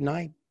why shouldn't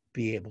I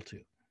be able to?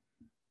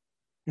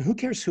 And who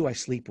cares who I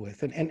sleep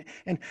with? And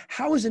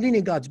how is it any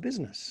of God's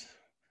business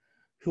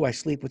who I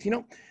sleep with? You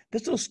know,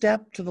 this little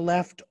step to the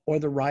left or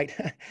the right,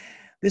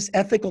 this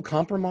ethical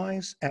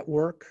compromise at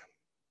work,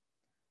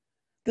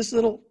 this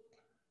little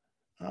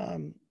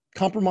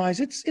compromise,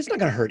 it's not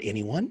going to hurt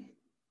anyone.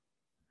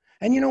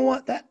 And you know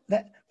what?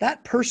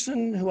 That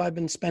person who I've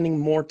been spending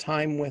more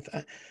time with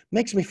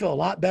makes me feel a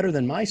lot better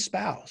than my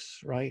spouse,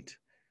 right?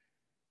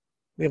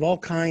 We have all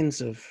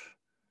kinds of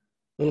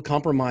little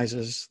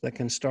compromises that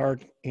can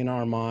start in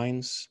our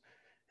minds.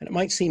 And it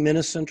might seem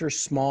innocent or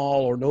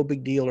small or no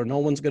big deal or no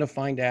one's going to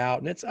find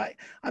out. And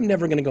I'm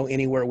never going to go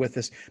anywhere with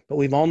this. But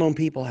we've all known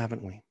people,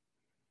 haven't we?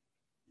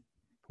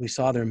 We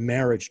saw their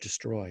marriage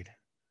destroyed.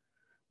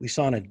 We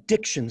saw an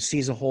addiction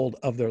seize a hold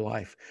of their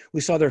life.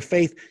 We saw their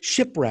faith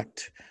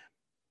shipwrecked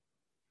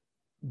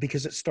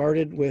because it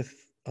started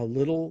with a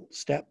little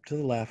step to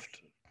the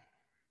left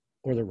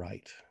or the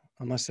right,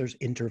 unless there's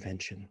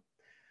intervention.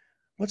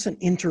 What's an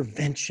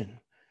intervention?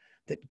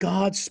 That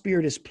God's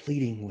Spirit is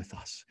pleading with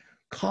us,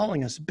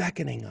 calling us,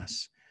 beckoning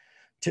us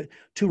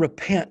to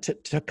repent,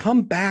 to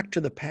come back to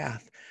the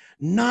path,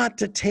 not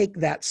to take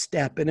that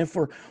step. And if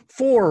we're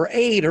 4 or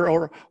 8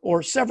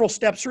 or several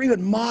steps or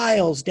even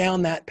miles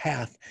down that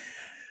path,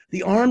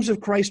 the arms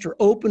of Christ are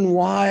open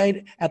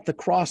wide at the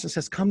cross and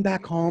says, come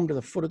back home to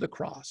the foot of the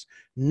cross.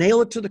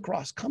 Nail it to the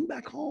cross. Come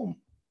back home.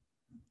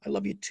 I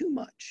love you too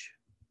much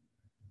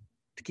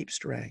to keep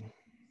straying.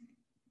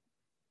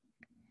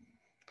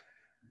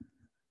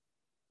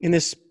 In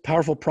this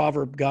powerful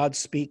proverb, God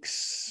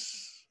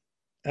speaks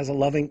as a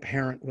loving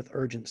parent with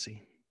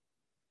urgency.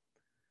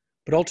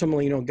 But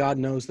ultimately, you know, God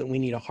knows that we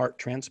need a heart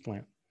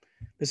transplant.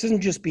 This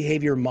isn't just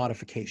behavior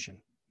modification.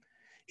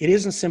 It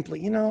isn't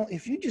simply, you know,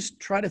 if you just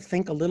try to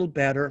think a little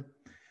better,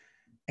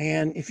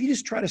 and if you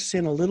just try to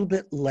sin a little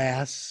bit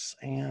less,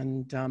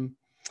 and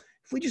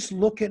if we just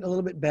look at a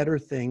little bit better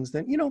things,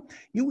 then, you know,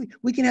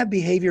 we can have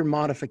behavior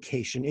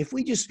modification. If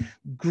we just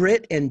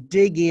grit and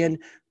dig in,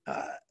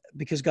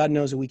 because God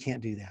knows that we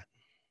can't do that.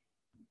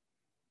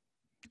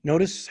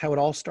 Notice how it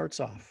all starts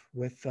off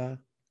with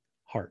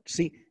heart.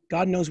 See,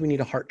 God knows we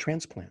need a heart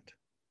transplant.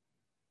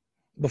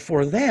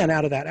 Before then,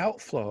 out of that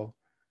outflow,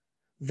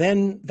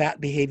 then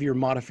that behavior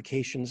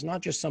modification is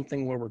not just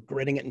something where we're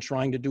gritting it and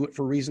trying to do it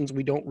for reasons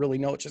we don't really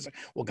know. It's just like,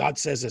 well, God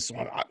says this, so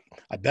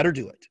I better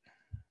do it.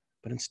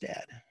 But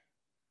instead,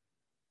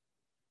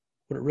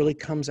 what it really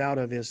comes out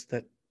of is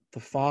that the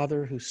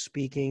Father who's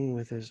speaking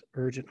with his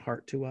urgent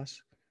heart to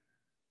us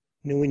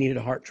knew we needed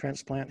a heart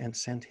transplant and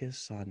sent his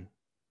Son,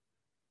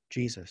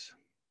 Jesus.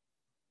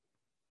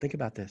 Think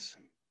about this.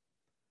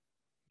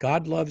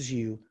 God loves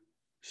you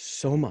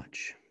so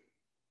much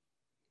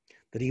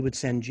that he would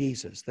send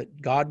Jesus,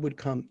 that God would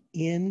come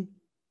in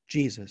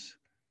Jesus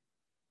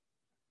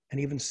and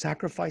even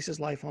sacrifice his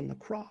life on the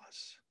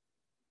cross,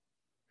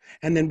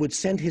 and then would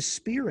send his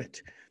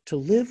Spirit to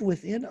live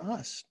within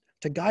us,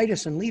 to guide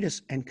us and lead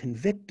us and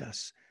convict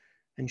us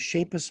and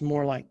shape us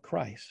more like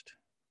Christ.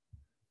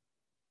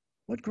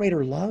 What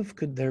greater love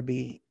could there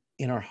be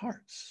in our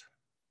hearts?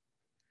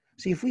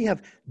 See, if we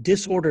have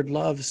disordered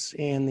loves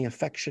in the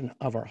affection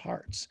of our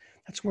hearts,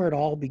 that's where it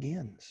all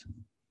begins.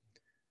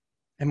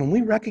 And when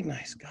we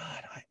recognize,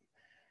 God,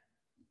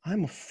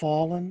 I'm a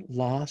fallen,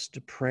 lost,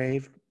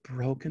 depraved,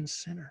 broken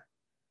sinner,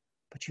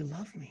 but you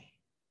love me.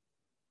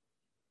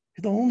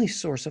 You're the only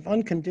source of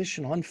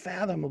unconditional,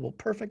 unfathomable,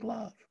 perfect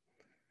love.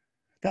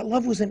 That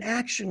love was in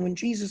action when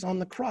Jesus on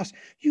the cross,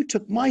 you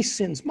took my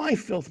sins, my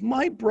filth,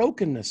 my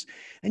brokenness,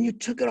 and you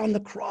took it on the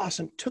cross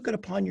and took it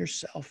upon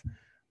yourself.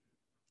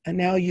 And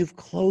now you've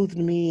clothed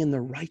me in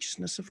the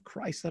righteousness of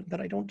Christ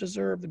that I don't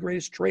deserve, the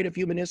greatest trait of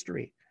human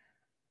history.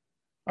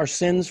 Our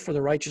sins for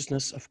the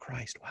righteousness of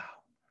Christ. Wow.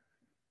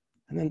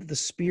 And then the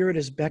Spirit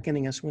is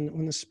beckoning us.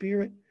 When the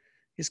Spirit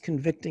is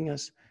convicting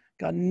us,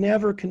 God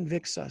never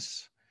convicts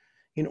us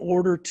in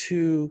order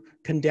to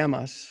condemn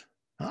us.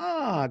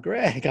 Ah,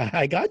 Greg,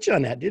 I got you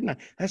on that, didn't I?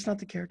 That's not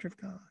the character of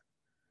God.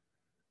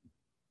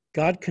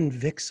 God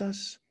convicts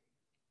us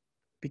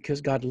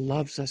because God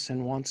loves us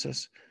and wants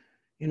us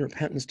in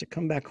repentance to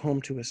come back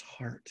home to his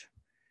heart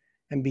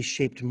and be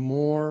shaped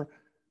more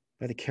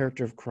by the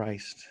character of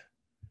Christ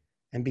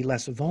and be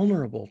less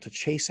vulnerable to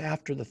chase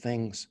after the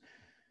things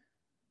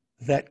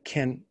that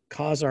can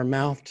cause our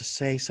mouth to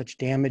say such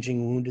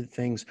damaging, wounded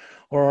things,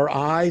 or our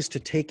eyes to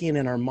take in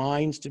and our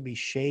minds to be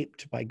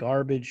shaped by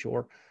garbage,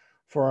 or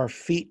for our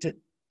feet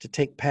to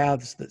take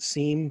paths that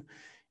seem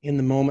in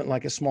the moment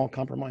like a small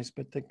compromise,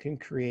 but that can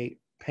create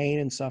pain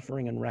and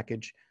suffering and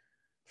wreckage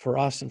for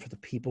us and for the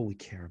people we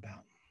care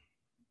about.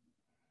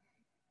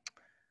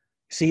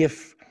 See,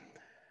 if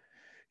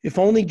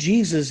only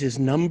Jesus is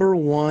number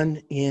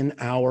one in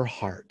our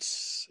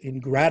hearts, in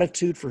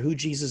gratitude for who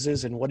Jesus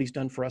is and what he's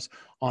done for us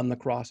on the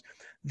cross,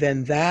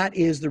 then that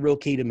is the real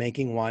key to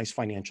making wise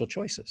financial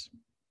choices.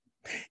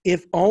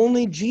 If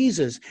only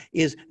Jesus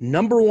is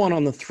number one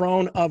on the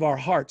throne of our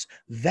hearts,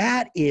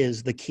 that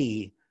is the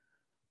key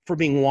for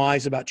being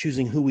wise about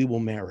choosing who we will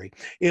marry.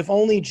 If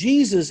only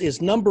Jesus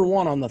is number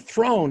one on the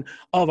throne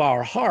of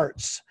our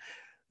hearts,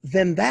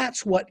 then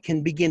that's what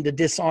can begin to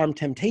disarm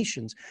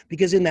temptations.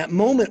 Because in that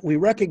moment, we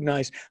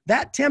recognize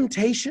that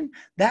temptation,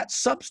 that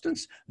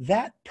substance,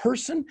 that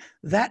person,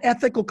 that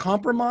ethical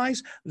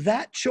compromise,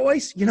 that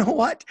choice, you know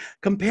what?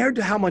 Compared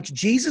to how much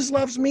Jesus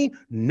loves me,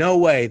 no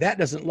way. That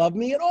doesn't love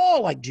me at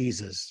all like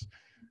Jesus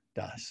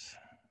does.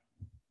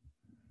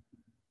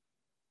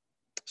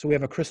 So we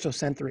have a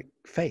Christocentric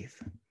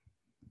faith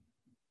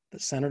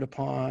that's centered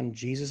upon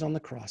Jesus on the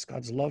cross,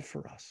 God's love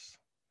for us.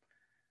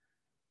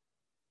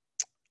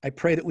 I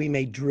pray that we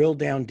may drill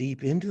down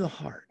deep into the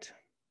heart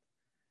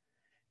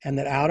and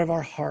that out of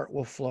our heart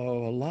will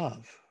flow a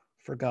love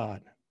for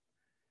God.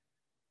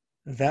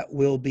 That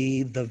will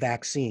be the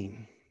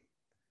vaccine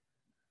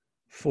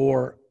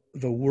for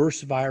the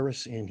worst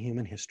virus in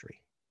human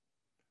history.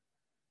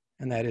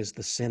 And that is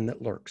the sin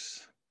that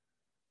lurks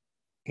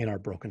in our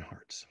broken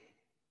hearts.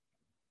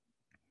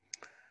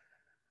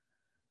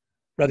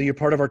 Whether you're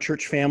part of our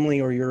church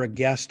family or you're a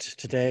guest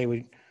today,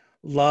 we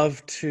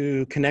love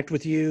to connect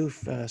with you.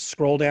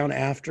 Scroll down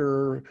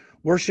after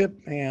worship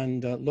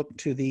and look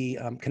to the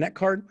Connect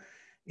card.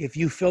 If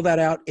you fill that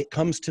out, it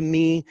comes to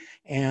me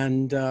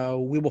and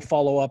we will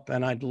follow up,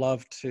 and I'd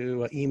love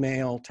to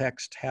email,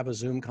 text, have a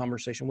Zoom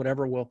conversation,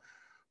 whatever will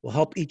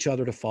help each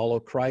other to follow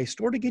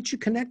Christ or to get you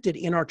connected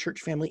in our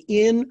church family,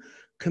 in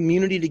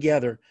community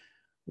together,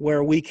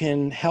 where we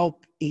can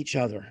help each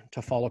other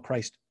to follow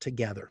Christ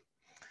together.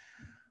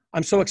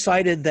 I'm so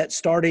excited that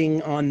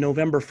starting on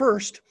November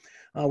 1st,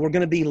 we're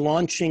going to be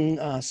launching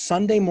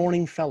Sunday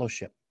morning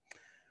fellowship.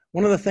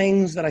 One of the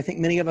things that I think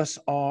many of us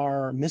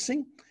are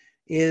missing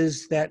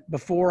is that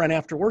before and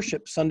after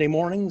worship Sunday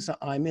mornings,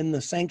 I'm in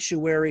the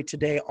sanctuary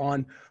today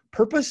on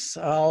purpose.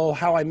 Oh,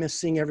 how I miss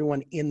seeing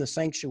everyone in the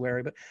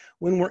sanctuary. But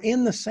when we're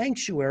in the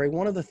sanctuary,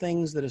 one of the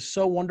things that is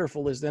so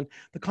wonderful is then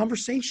the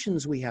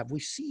conversations we have. We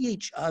see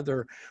each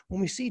other. When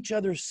we see each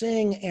other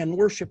sing and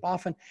worship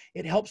often,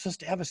 it helps us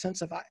to have a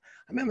sense of,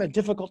 I'm having a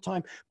difficult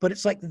time, but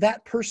it's like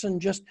that person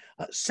just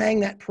sang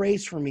that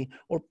praise for me,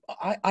 or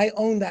I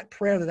own that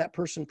prayer that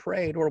person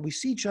prayed, or we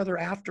see each other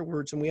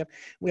afterwards and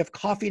we have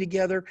coffee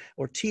together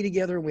or tea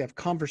together. We have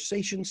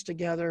conversations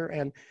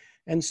together.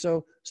 And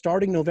so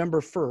starting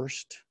November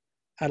 1st,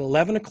 at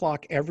 11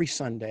 o'clock every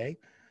Sunday.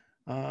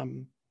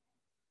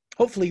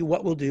 Hopefully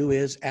what we'll do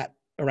is at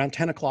around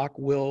 10 o'clock,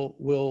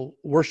 we'll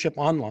worship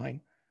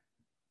online.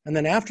 And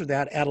then after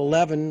that, at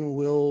 11,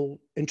 we'll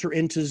enter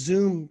into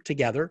Zoom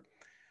together.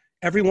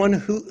 Everyone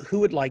who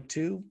would like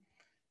to,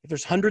 if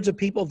there's hundreds of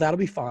people, that'll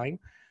be fine,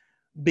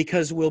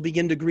 because we'll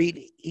begin to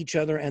greet each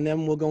other, and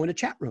then we'll go into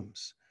chat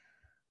rooms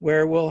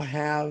where we'll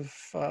have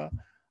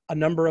a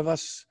number of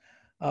us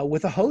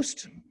with a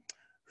host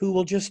who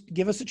will just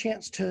give us a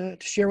chance to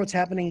share what's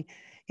happening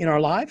in our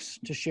lives,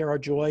 to share our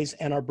joys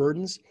and our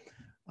burdens,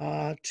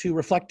 to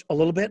reflect a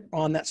little bit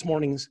on that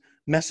morning's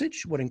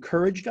message, what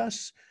encouraged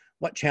us,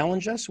 what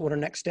challenged us, what are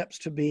next steps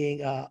to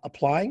be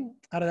applying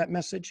out of that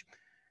message.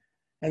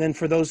 And then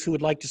for those who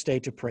would like to stay,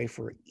 to pray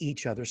for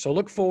each other. So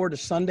look forward to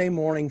Sunday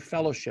morning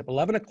fellowship,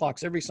 11 o'clock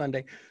every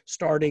Sunday,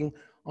 starting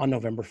on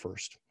November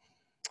 1st.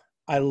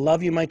 I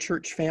love you, my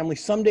church family.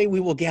 Someday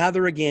we will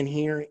gather again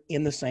here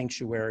in the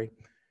sanctuary.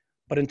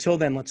 But until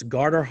then, let's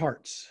guard our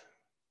hearts.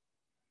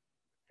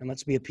 And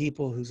let's be a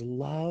people whose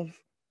love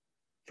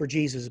for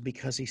Jesus,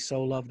 because he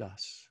so loved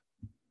us,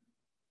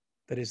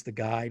 that is the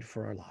guide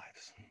for our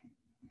lives.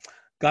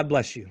 God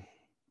bless you.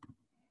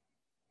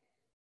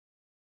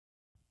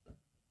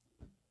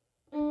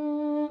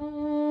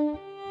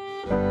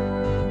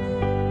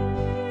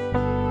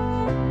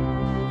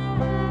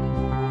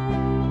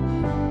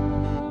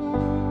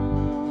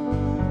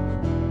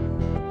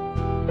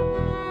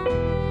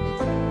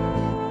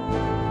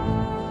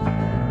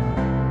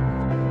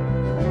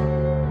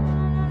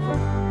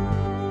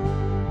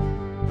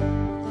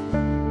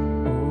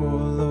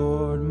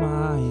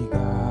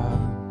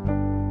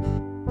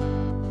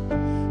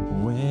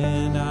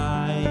 When I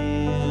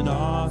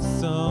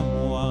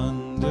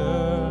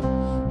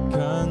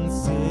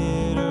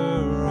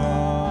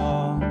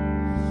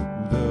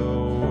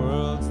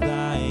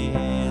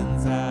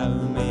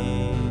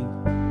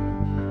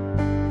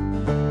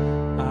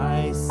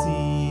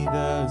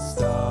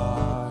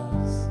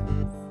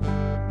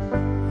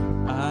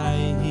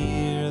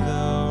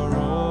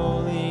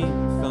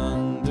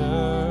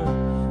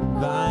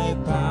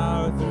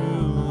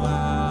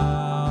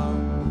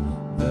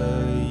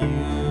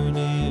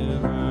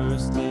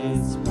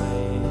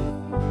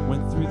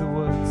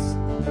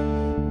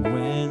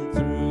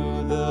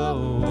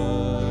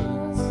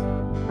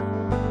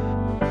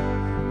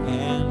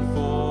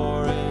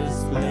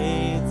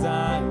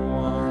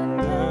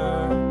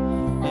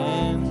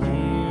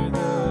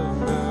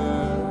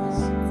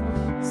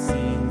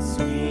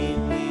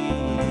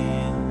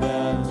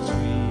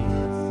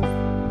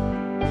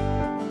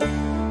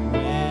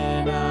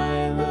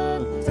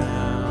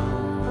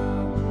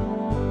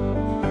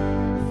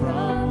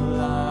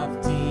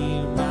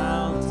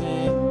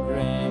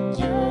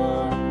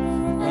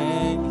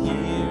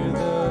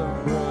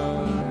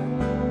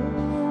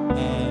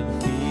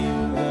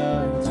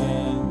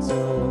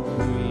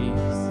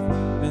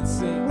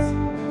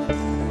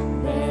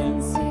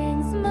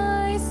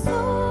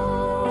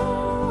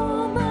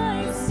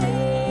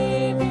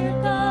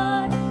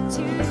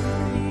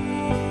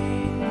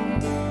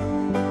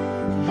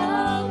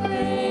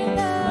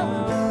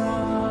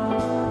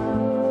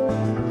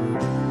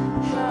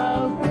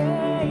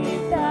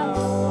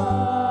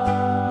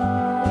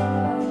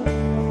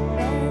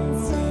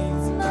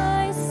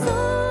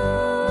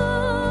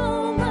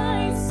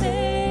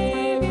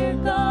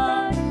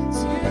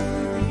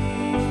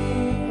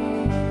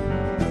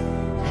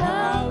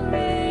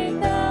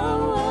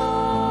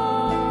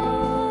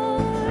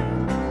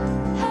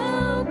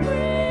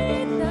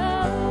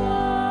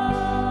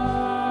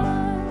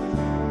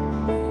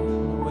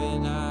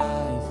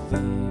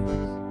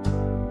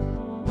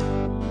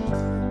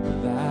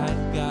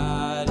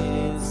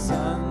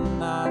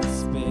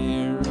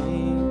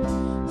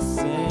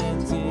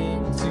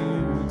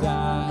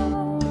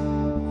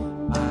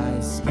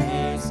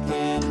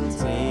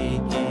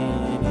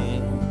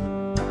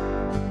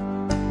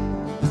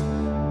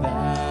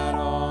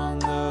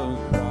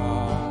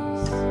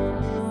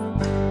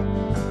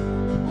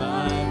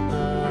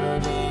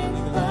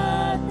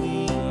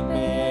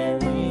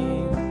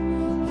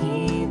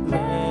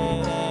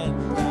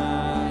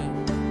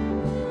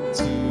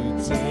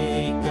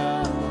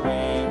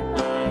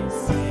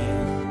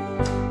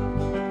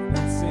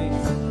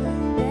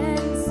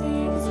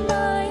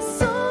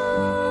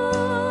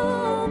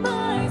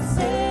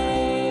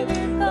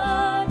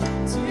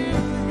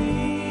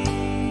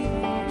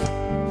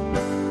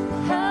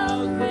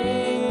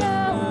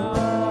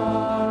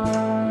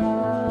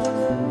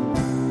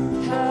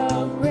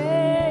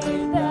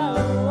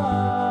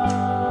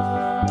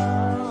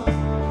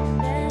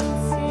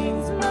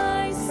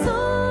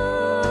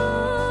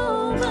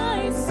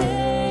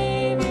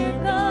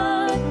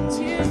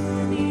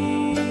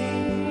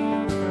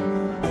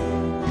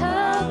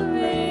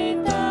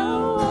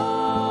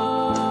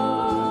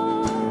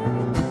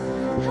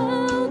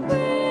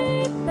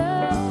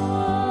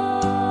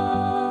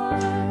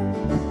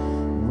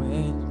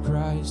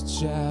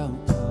Christ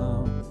shall